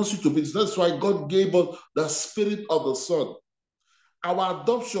 God wants you to be. That's why God gave us the spirit of the son. Our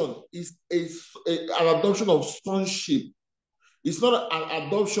adoption is an adoption of sonship. It's not an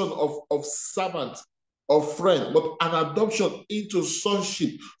adoption of servant or friend, but an adoption into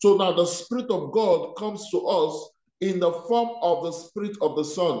sonship. So now the Spirit of God comes to us in the form of the Spirit of the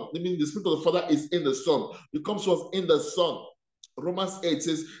Son. I mean, the Spirit of the Father is in the Son. It comes to us in the Son. Romans 8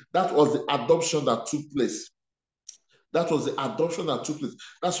 says that was the adoption that took place. That was the adoption that took place.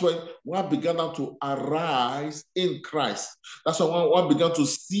 That's when one began to arise in Christ. That's when one began to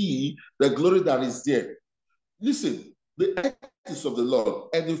see the glory that is there. Listen, the earth is of the Lord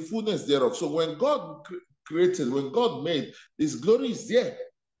and the fullness thereof. So when God created, when God made, His glory is there.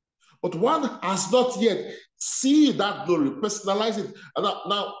 But one has not yet seen that glory, personalize it. And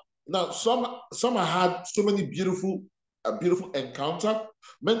now some have had so many beautiful encounter.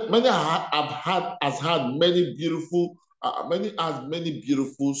 Many has had many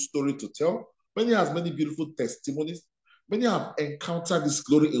beautiful stories to tell. Many has many beautiful testimonies. Many have encountered this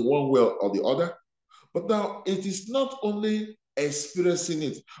glory in one way or the other. But now it is not only experiencing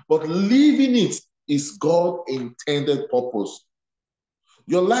it, but living it is God's intended purpose.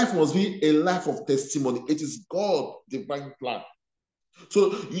 Your life must be a life of testimony. It is God's divine plan.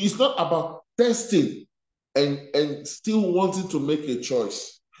 So it's not about testing and still wanting to make a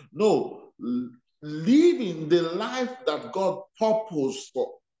choice. No, living the life that God purposed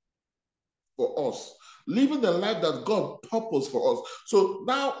for us. Living the life that God purposed for us. So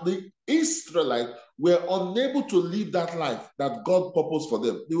now the Israelites were unable to live that life that God purposed for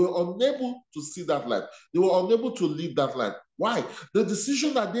them. They were unable to see that life. They were unable to live that life. Why? The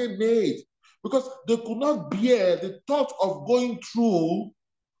decision that they made, because they could not bear the thought of going through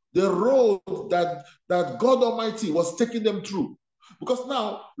the road that God Almighty was taking them through. Because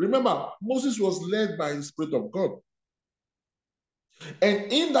now, remember, Moses was led by the Spirit of God.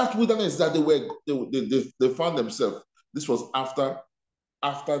 And in that wilderness that they found themselves, this was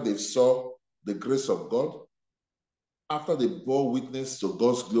after they saw the grace of God, after they bore witness to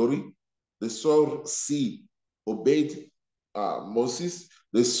God's glory, They saw sea obeyed Moses.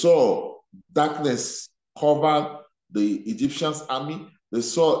 They saw darkness cover the Egyptians' army. They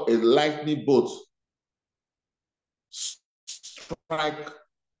saw a lightning bolt strike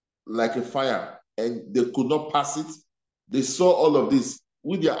like a fire, and they could not pass it. They saw all of this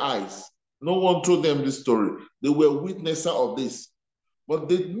with their eyes. No one told them this story. They were witnesses of this. But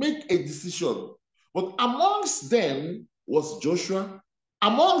they make a decision. But amongst them was Joshua.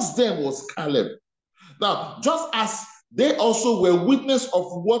 Amongst them was Caleb. Now, just as they also were witness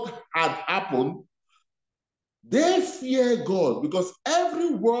of what had happened, they fear God, because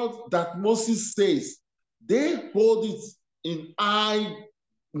every word that Moses says, they hold it in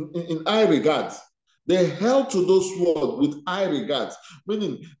high regard. They held to those words with high regards,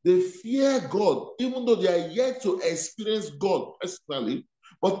 meaning they fear God, even though they are yet to experience God personally,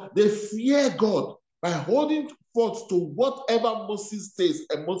 but they fear God by holding forth to whatever Moses says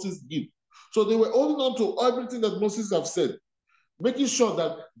and Moses gives. So they were holding on to everything that Moses have said, making sure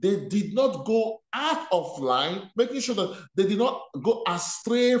that they did not go out of line, making sure that they did not go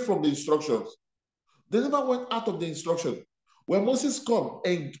astray from the instructions. They never went out of the instruction. When Moses come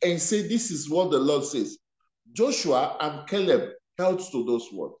and say, this is what the Lord says, Joshua and Caleb held to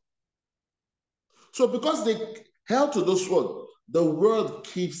those words. So because they held to those words, the word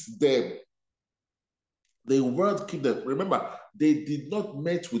keeps them. The word keeps them. Remember, they did not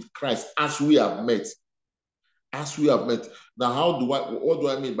meet with Christ as we have met. As we have met. Now, what do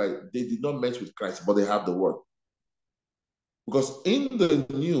I mean by they did not meet with Christ, but they have the word? Because in the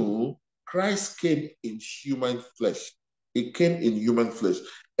new, Christ came in human flesh. He came in human flesh,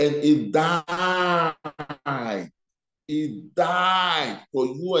 and he died. He died for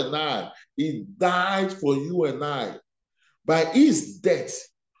you and I. He died for you and I. By his death,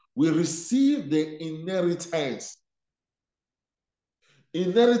 we receive the inheritance.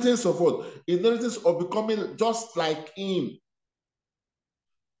 Inheritance of what? Inheritance of becoming just like him.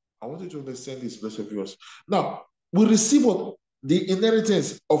 I want you to understand this, blessed viewers. Now, we receive what? The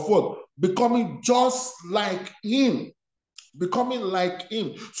inheritance of what? Becoming just like him. Becoming like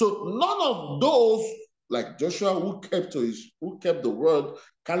him. So none of those, like Joshua, who kept the word,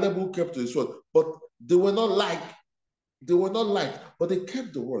 Caleb, who kept to his word, but they were not like, but they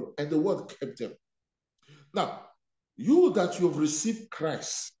kept the word, and the word kept them. Now, you that you have received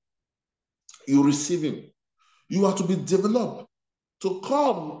Christ, you receive him. You are to be developed to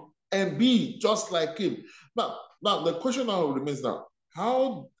come and be just like him. Now the question now remains now: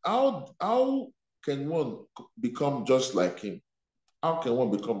 how can one become just like him? How can one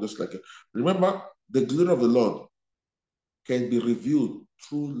become just like him? Remember, the glory of the Lord can be revealed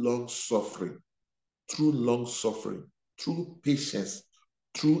through long suffering, through patience,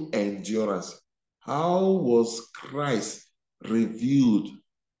 through endurance. How was Christ revealed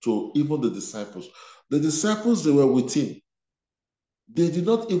to even the disciples? The disciples, they were with him. They did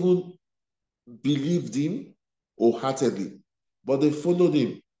not even believe him wholeheartedly, but they followed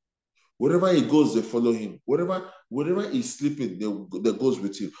him. Wherever he goes, they follow him. Wherever he's sleeping, they goes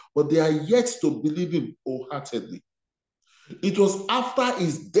with him. But they are yet to believe him wholeheartedly. It was after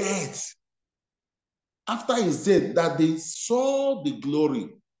his death, that they saw the glory.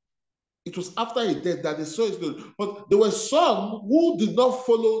 It was after his death that they saw his glory. But there were some who did not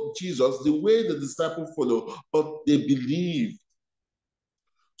follow Jesus the way the disciples followed, but they believed.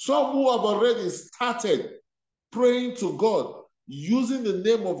 Some who have already started praying to God, using the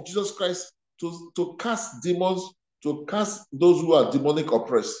name of Jesus Christ to cast demons, to cast those who are demonic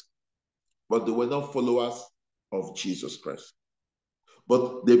oppressed. But they were not followers of Jesus Christ.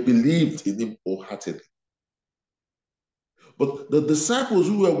 But they believed in him wholeheartedly. But the disciples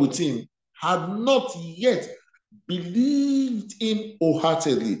who were with him had not yet believed him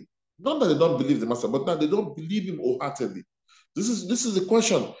wholeheartedly. Not that they don't believe the master, but that they don't believe him wholeheartedly. This is the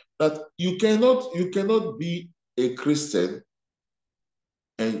question, that you cannot be a Christian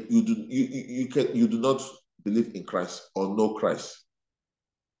and you do not believe in Christ or know Christ.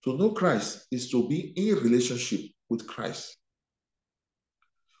 To know Christ is to be in relationship with Christ.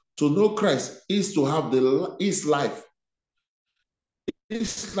 To know Christ is to have his life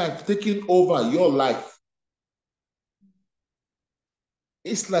taking over your life.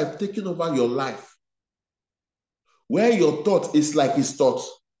 His life taking over your life. Where your thought is like his thought.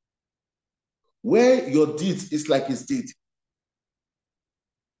 Where your deed is like his deed.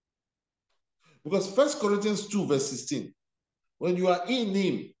 Because 1 Corinthians 2 verse 16, when you are in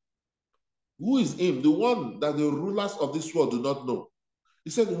him, who is him? The one that the rulers of this world do not know. He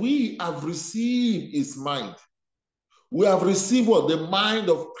said, we have received his mind. We have received what? The mind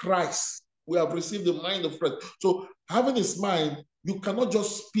of Christ. We have received the mind of Christ. So having his mind, you cannot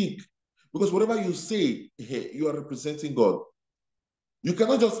just speak, Because whatever you say, you are representing God. You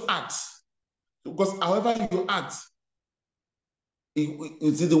cannot just act, because however you act,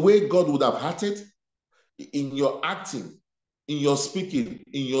 is it the way God would have acted? In your acting, in your speaking,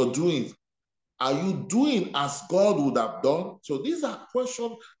 in your doing, are you doing as God would have done? So these are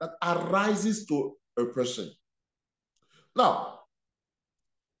questions that arises to a person. Now,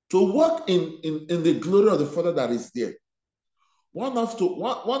 to walk in the glory of the Father that is there, one has to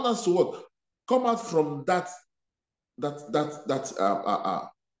what? Come out from that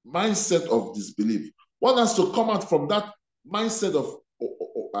mindset of disbelief. One has to come out from that mindset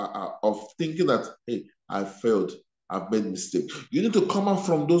of thinking that, hey, I failed, I've made mistake. You need to come out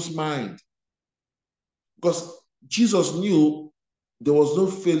from those minds, because Jesus knew there was no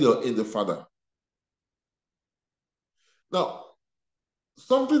failure in the Father. Now,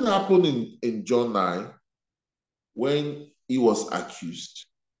 something happened in John 9 when he was accused,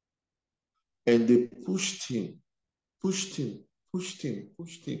 and they pushed him.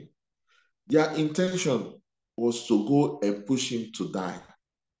 Their intention was to go and push him to die.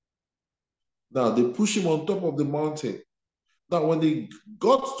 Now, they pushed him on top of the mountain. Now, when they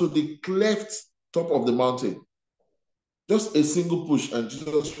got to the cleft top of the mountain, just a single push and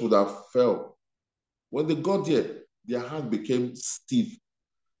Jesus would have fell. When they got there, their hand became stiff,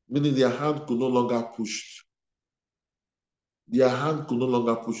 meaning their hand could no longer push. Their hand could no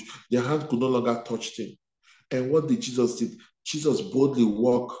longer push. Their hand could no longer touch him. And what did Jesus do? Jesus boldly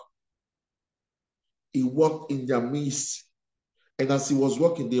walked. He walked in their midst. And as he was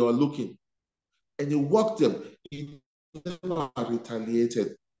walking, they were looking. And he walked them. He never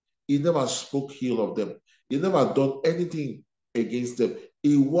retaliated. He never spoke ill of them. He never done anything against them.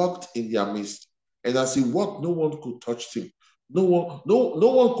 He walked in their midst. And as he walked, no one could touch him. No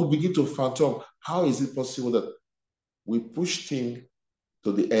one could begin to fathom, how is it possible that we pushed him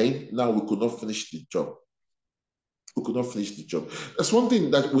to the end, now we could not finish the job. We could not finish the job. That's one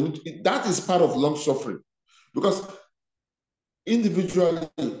thing that we need, that is part of long suffering. Because individually,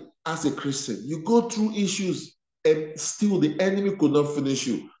 as a Christian, you go through issues and still the enemy could not finish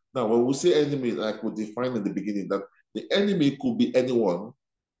you. Now, when we say enemy, like we defined in the beginning, that the enemy could be anyone,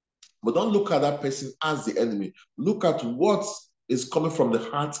 but don't look at that person as the enemy. Look at what is coming from the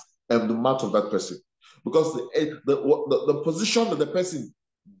heart and the mouth of that person. Because the position that the person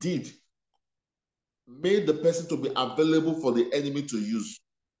did made the person to be available for the enemy to use.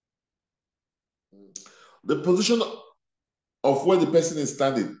 The position of where the person is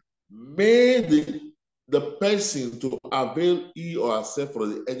standing made the person to avail he or herself for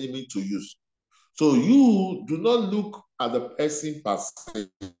the enemy to use. So you do not look at the person per se.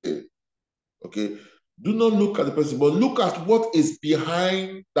 Okay? Do not look at the person, but look at what is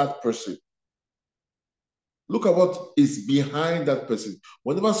behind that person. Look at what is behind that person.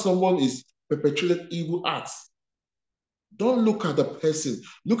 Whenever someone is perpetrating evil acts, don't look at the person.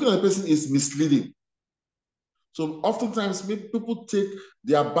 Looking at the person is misleading. So oftentimes people take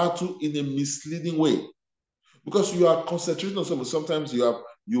their battle in a misleading way, because you are concentrating on something. Sometimes you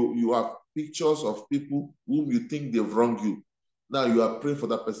have pictures of people whom you think they've wronged you. Now you are praying for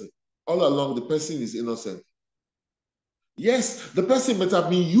that person. All along, the person is innocent. Yes, the person might have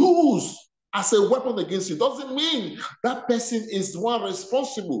been used as a weapon against you. Doesn't mean that person is the one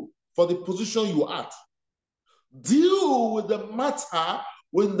responsible for the position you are at. Deal with the matter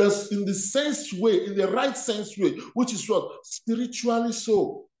in the sense way, in the right sense way, which is what? Spiritually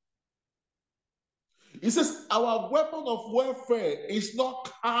so. He says, our weapon of warfare is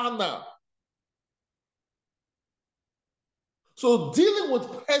not carnal. So dealing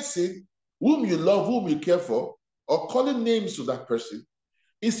with person whom you love, whom you care for, or calling names to that person,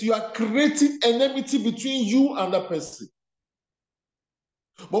 is you are creating enmity between you and that person.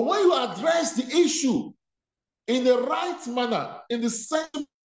 But when you address the issue in the right manner, in the sensible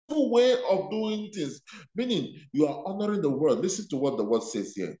way of doing things, meaning you are honoring the word. Listen to what the word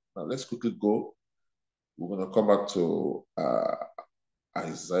says here. Now let's quickly go. We're going to come back to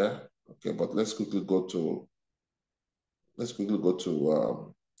Isaiah. Okay, but let's quickly go to 2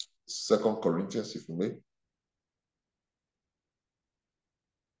 Corinthians, if you may.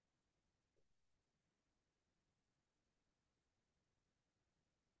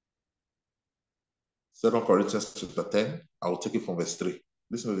 Second Corinthians chapter 10. I will take it from verse 3.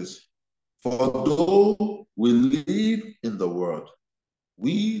 Listen to this. For though we live in the world,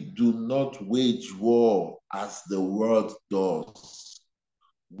 we do not wage war as the world does.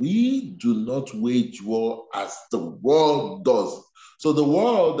 We do not wage war as the world does. So the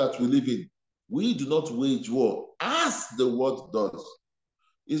world that we live in, we do not wage war as the world does.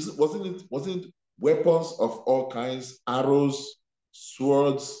 Wasn't it weapons of all kinds, arrows,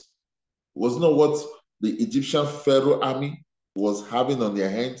 swords, Was not what the Egyptian Pharaoh army was having on their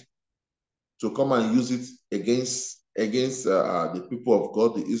hand to come and use it against the people of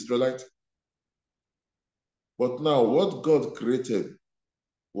God, the Israelites. But now what God created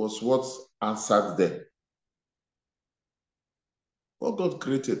was what answered them. What God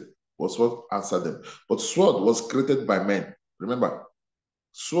created was what answered them. But sword was created by men. Remember,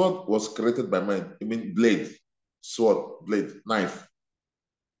 sword was created by men. I mean blade, sword, blade, knife.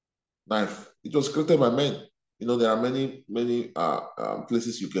 It was created by men. You know, there are many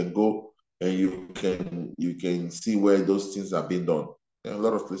places you can go and you can see where those things are being done. There are a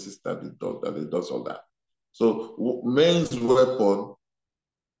lot of places that it does all that. So men's weapon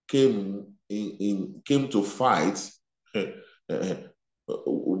came to fight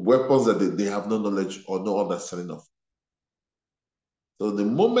weapons that they have no knowledge or no understanding of. So the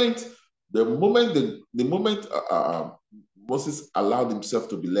moment Moses allowed himself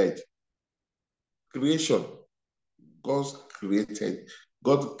to be led, creation, God's created,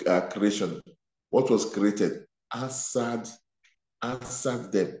 God creation, what was created answered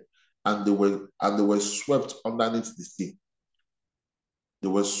them, and they were swept underneath the sea. They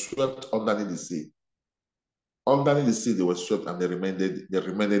were swept underneath the sea. Underneath the sea, they were swept, and they remained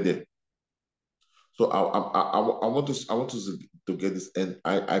there. So I want us to get this, and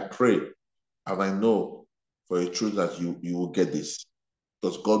I pray, and I know for a truth that you will get this,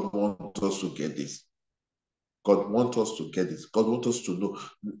 because God wants us to get this. God wants us to get this. God wants us to know,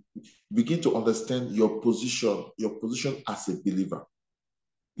 begin to understand your position as a believer.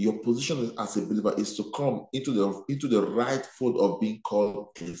 Your position as a believer is to come into the right fold of being called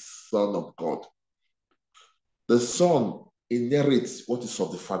a son of God. The son inherits what is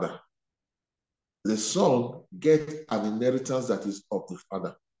of the father. The son gets an inheritance that is of the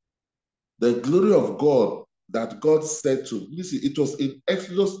father. The glory of God that God said to, listen, it was in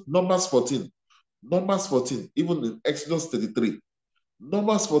Numbers 14, even in Exodus 33.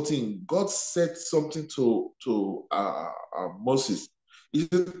 Numbers 14, God said something to Moses. He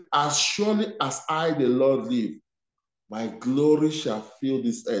said, as surely as I, the Lord, live, my glory shall fill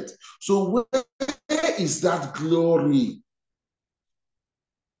this earth. So where is that glory?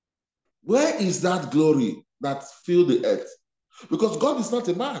 Where is that glory that fill the earth? Because God is not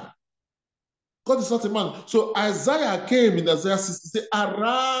a man. God is not a man. So Isaiah came in Isaiah 60, said,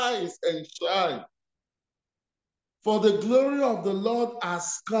 arise and shine, for the glory of the Lord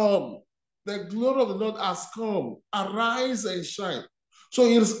has come. The glory of the Lord has come. Arise and shine. So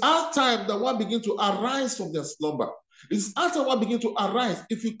it is our time that one begin to arise from their slumber. It's our time one begin to arise.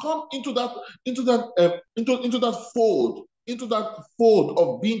 If you come into that fold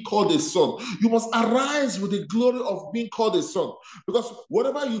of being called a son, you must arise with the glory of being called a son. Because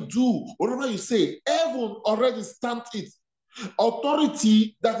whatever you do, whatever you say, heaven already stamped it.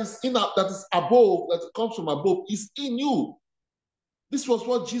 Authority that is above, that comes from above, is in you. This was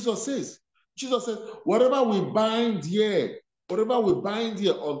what Jesus says. Jesus said, whatever we bind here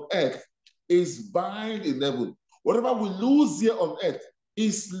on earth is bind in heaven. Whatever we lose here on earth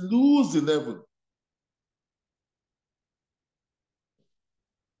is loose in heaven.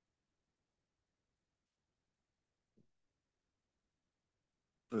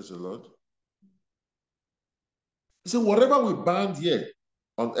 Praise the Lord. He said, whatever we bind here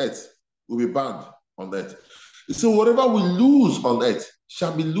on earth will be bound on earth. He said, whatever we lose on earth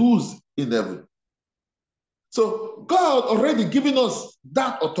shall be loose in heaven. So God already given us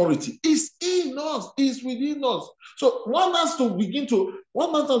that authority. It's in us, it's within us. So one has to begin to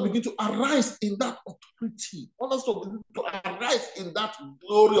arise in that authority. One has to begin to arise in that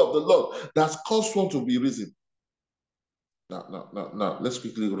glory of the Lord that's caused one to be risen. Now, let's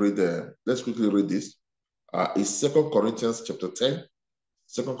quickly read this. It's 2 Corinthians chapter 10.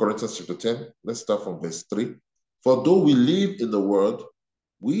 2 Corinthians chapter 10. Let's start from verse 3. For though we live in the world,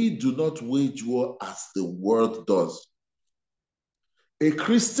 we do not wage war as the world does. A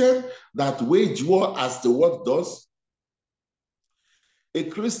Christian that wage war as the world does, a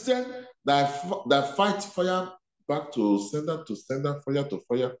Christian that fight fire back to sender, fire to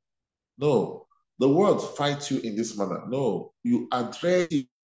fire. No, the world fights you in this manner. No, you address it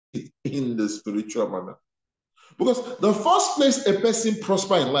in the spiritual manner. Because the first place a person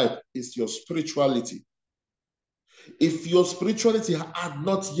prospers in life is your spirituality. If your spirituality had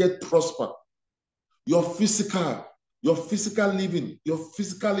not yet prospered, your physical living, your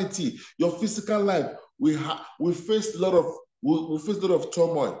physicality, your physical life, we face a lot of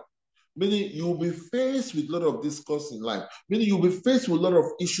turmoil. Meaning you will be faced with a lot of discourse in life. Meaning you will be faced with a lot of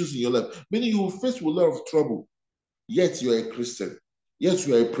issues in your life. Meaning you will face with a lot of trouble. Yet you are a Christian. Yet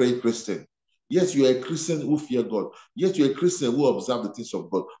you are a praying Christian. Yes, you're a Christian who fear God. Yes, you're a Christian who observe the things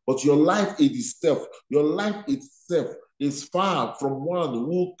of God. But your life itself, is far from one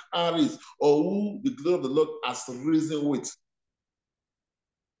who carries or who the glory of the Lord has risen with.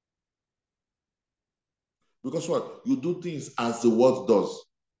 Because what? You do things as the world does.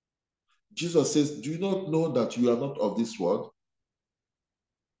 Jesus says, do you not know that you are not of this world?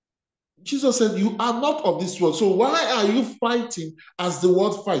 Jesus said, you are not of this world. So why are you fighting as the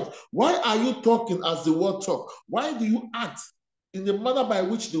world fight? Why are you talking as the world talk? Why do you act in the manner by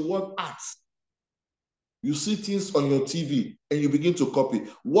which the world acts? You see things on your TV and you begin to copy.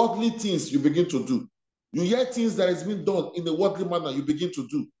 Worldly things you begin to do. You hear things that is being done in a worldly manner, you begin to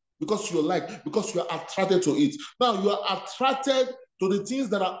do. Because because you are attracted to it. Now you are attracted to the things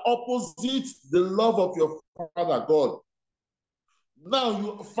that are opposite the love of your Father God. Now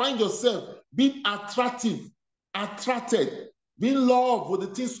you find yourself being attracted, being loved with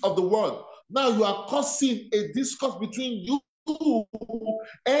the things of the world. Now you are causing a discourse between you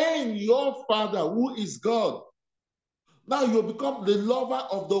and your Father, who is God. Now you become the lover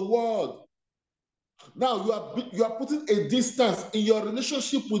of the world. Now you are putting a distance in your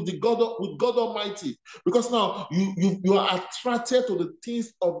relationship with God Almighty, because now you are attracted to the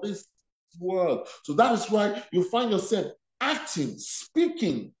things of this world. So that is why you find yourself acting,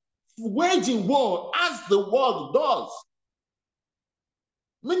 speaking, waging war as the world does.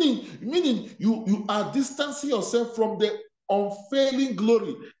 Meaning you are distancing yourself from the unfailing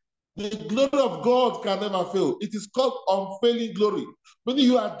glory. The glory of God can never fail. It is called unfailing glory. Meaning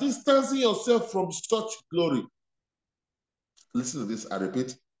you are distancing yourself from such glory. Listen to this, I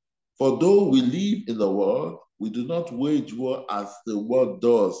repeat. For though we live in the world, we do not wage war as the world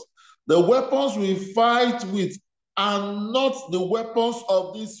does. The weapons we fight with are not the weapons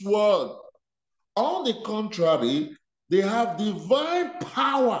of this world. On the contrary, they have divine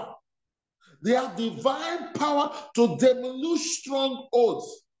power. They have divine power to demolish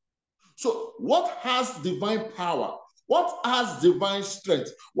strongholds. So, what has divine power? What has divine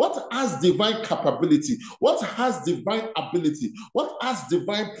strength? What has divine capability? What has divine ability? What has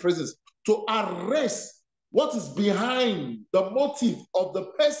divine presence to arrest what is behind the motive of the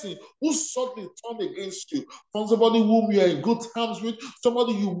person who suddenly turned against you? From somebody whom you are in good terms with,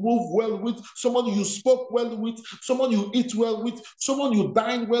 somebody you move well with, somebody you spoke well with, someone you eat well with, someone you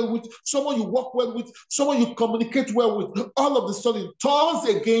dine well with, someone you walk well with, someone you communicate well with, all of a sudden turns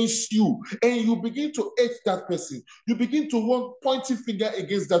against you and you begin to hate that person. You begin to want pointing finger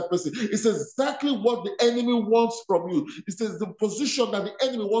against that person. It's exactly what the enemy wants from you. It's the position that the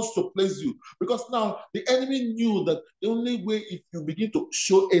enemy wants to place you. Because now the enemy knew that the only way if you begin to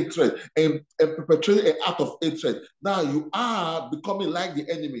show hatred and perpetrate an act of hatred, now you are becoming like the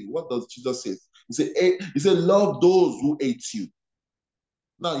enemy. What does Jesus say? He said, love those who hate you.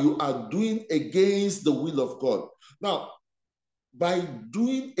 Now you are doing against the will of God. Now, by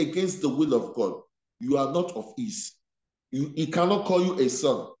doing against the will of God, you are not of his. He cannot call you a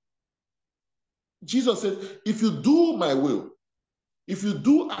son. Jesus said, if you do my will, if you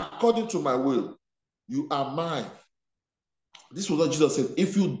do according to my will, you are mine. This was what Jesus said.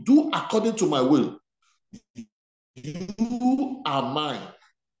 If you do according to my will, you are mine.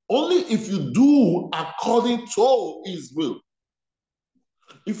 Only if you do according to his will.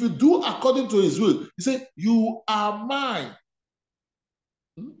 If you do according to his will, he said, you are mine.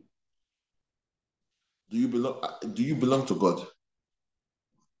 Do you belong to God?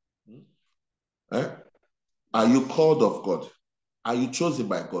 Eh? Are you called of God? Are you chosen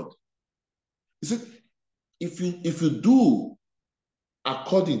by God? He said, if you do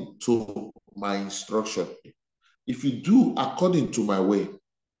according to my instruction, if you do according to my way,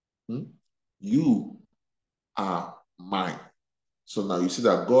 you are mine. So now you see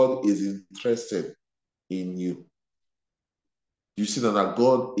that God is interested in you. You see that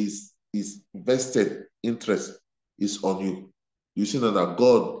God is vested interest is on you. You see that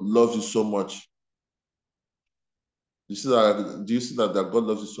God loves you so much. Do you see that God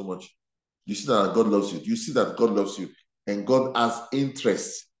loves you so much? Do you see that God loves you? Do you see that God loves you? And God has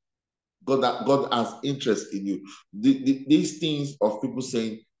interest. God has interest in you. These things of people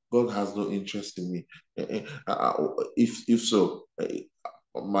saying God has no interest in me. If so,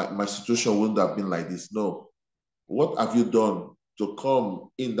 my situation wouldn't have been like this. No. What have you done to come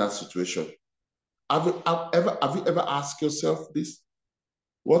in that situation? Have you ever asked yourself this?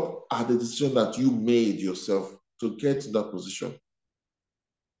 What are the decisions that you made yourself to get to that position?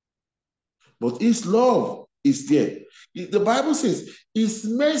 But his love is there. The Bible says his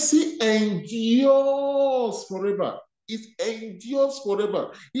mercy endures forever. It endures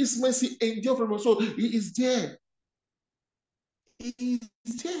forever. His mercy endures forever. So he is there. He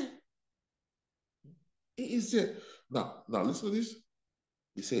is there. He is there. Now listen to this.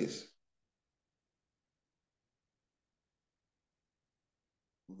 He says,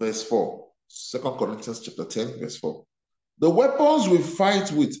 verse 4, 2 Corinthians chapter 10, verse 4. The weapons we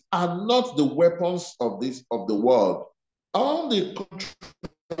fight with are not the weapons of the world. On the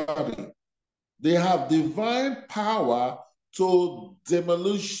contrary, they have divine power to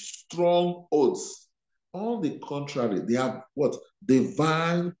demolish strongholds. On the contrary, they have what?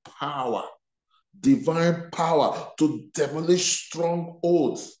 Divine power. Divine power to demolish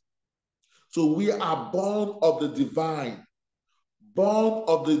strongholds. So we are born of the divine. Born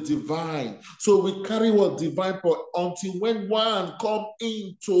of the divine. So we carry what? Divine power until when one come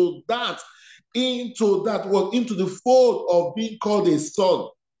into that what? Into the fold of being called a son.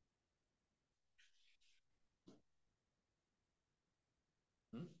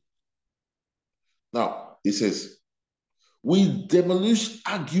 Now, he says, we demolish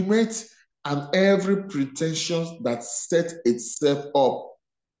arguments and every pretension that set itself up.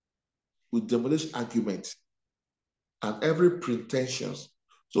 We demolish argument and every pretensions.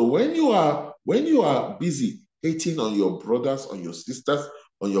 So when you are busy hating on your brothers, on your sisters,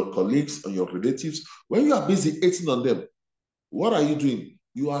 on your colleagues, on your relatives, when you are busy hating on them, what are you doing?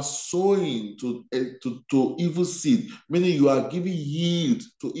 You are sowing to evil seed, meaning you are giving yield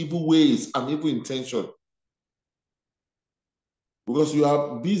to evil ways and evil intention. Because you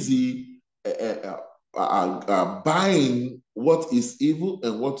are busy buying what is evil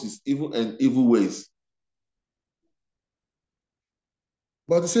and what is evil and evil ways.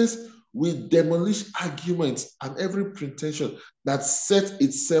 But it says, we demolish arguments and every pretension that sets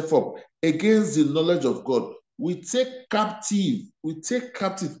itself up against the knowledge of God. We take captive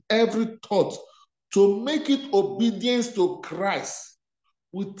every thought to make it obedience to Christ.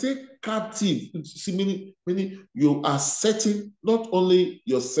 We take captive, meaning you are setting not only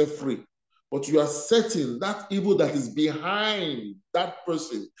yourself free, but you are setting that evil that is behind that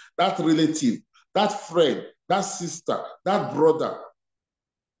person, that relative, that friend, that sister, that brother.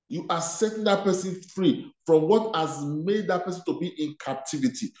 You are setting that person free from what has made that person to be in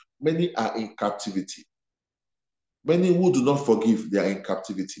captivity. Many are in captivity. Many who do not forgive, they are in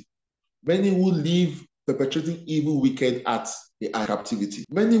captivity. Many who live perpetrating evil, wicked acts, they are in captivity.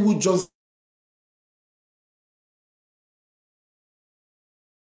 Many who just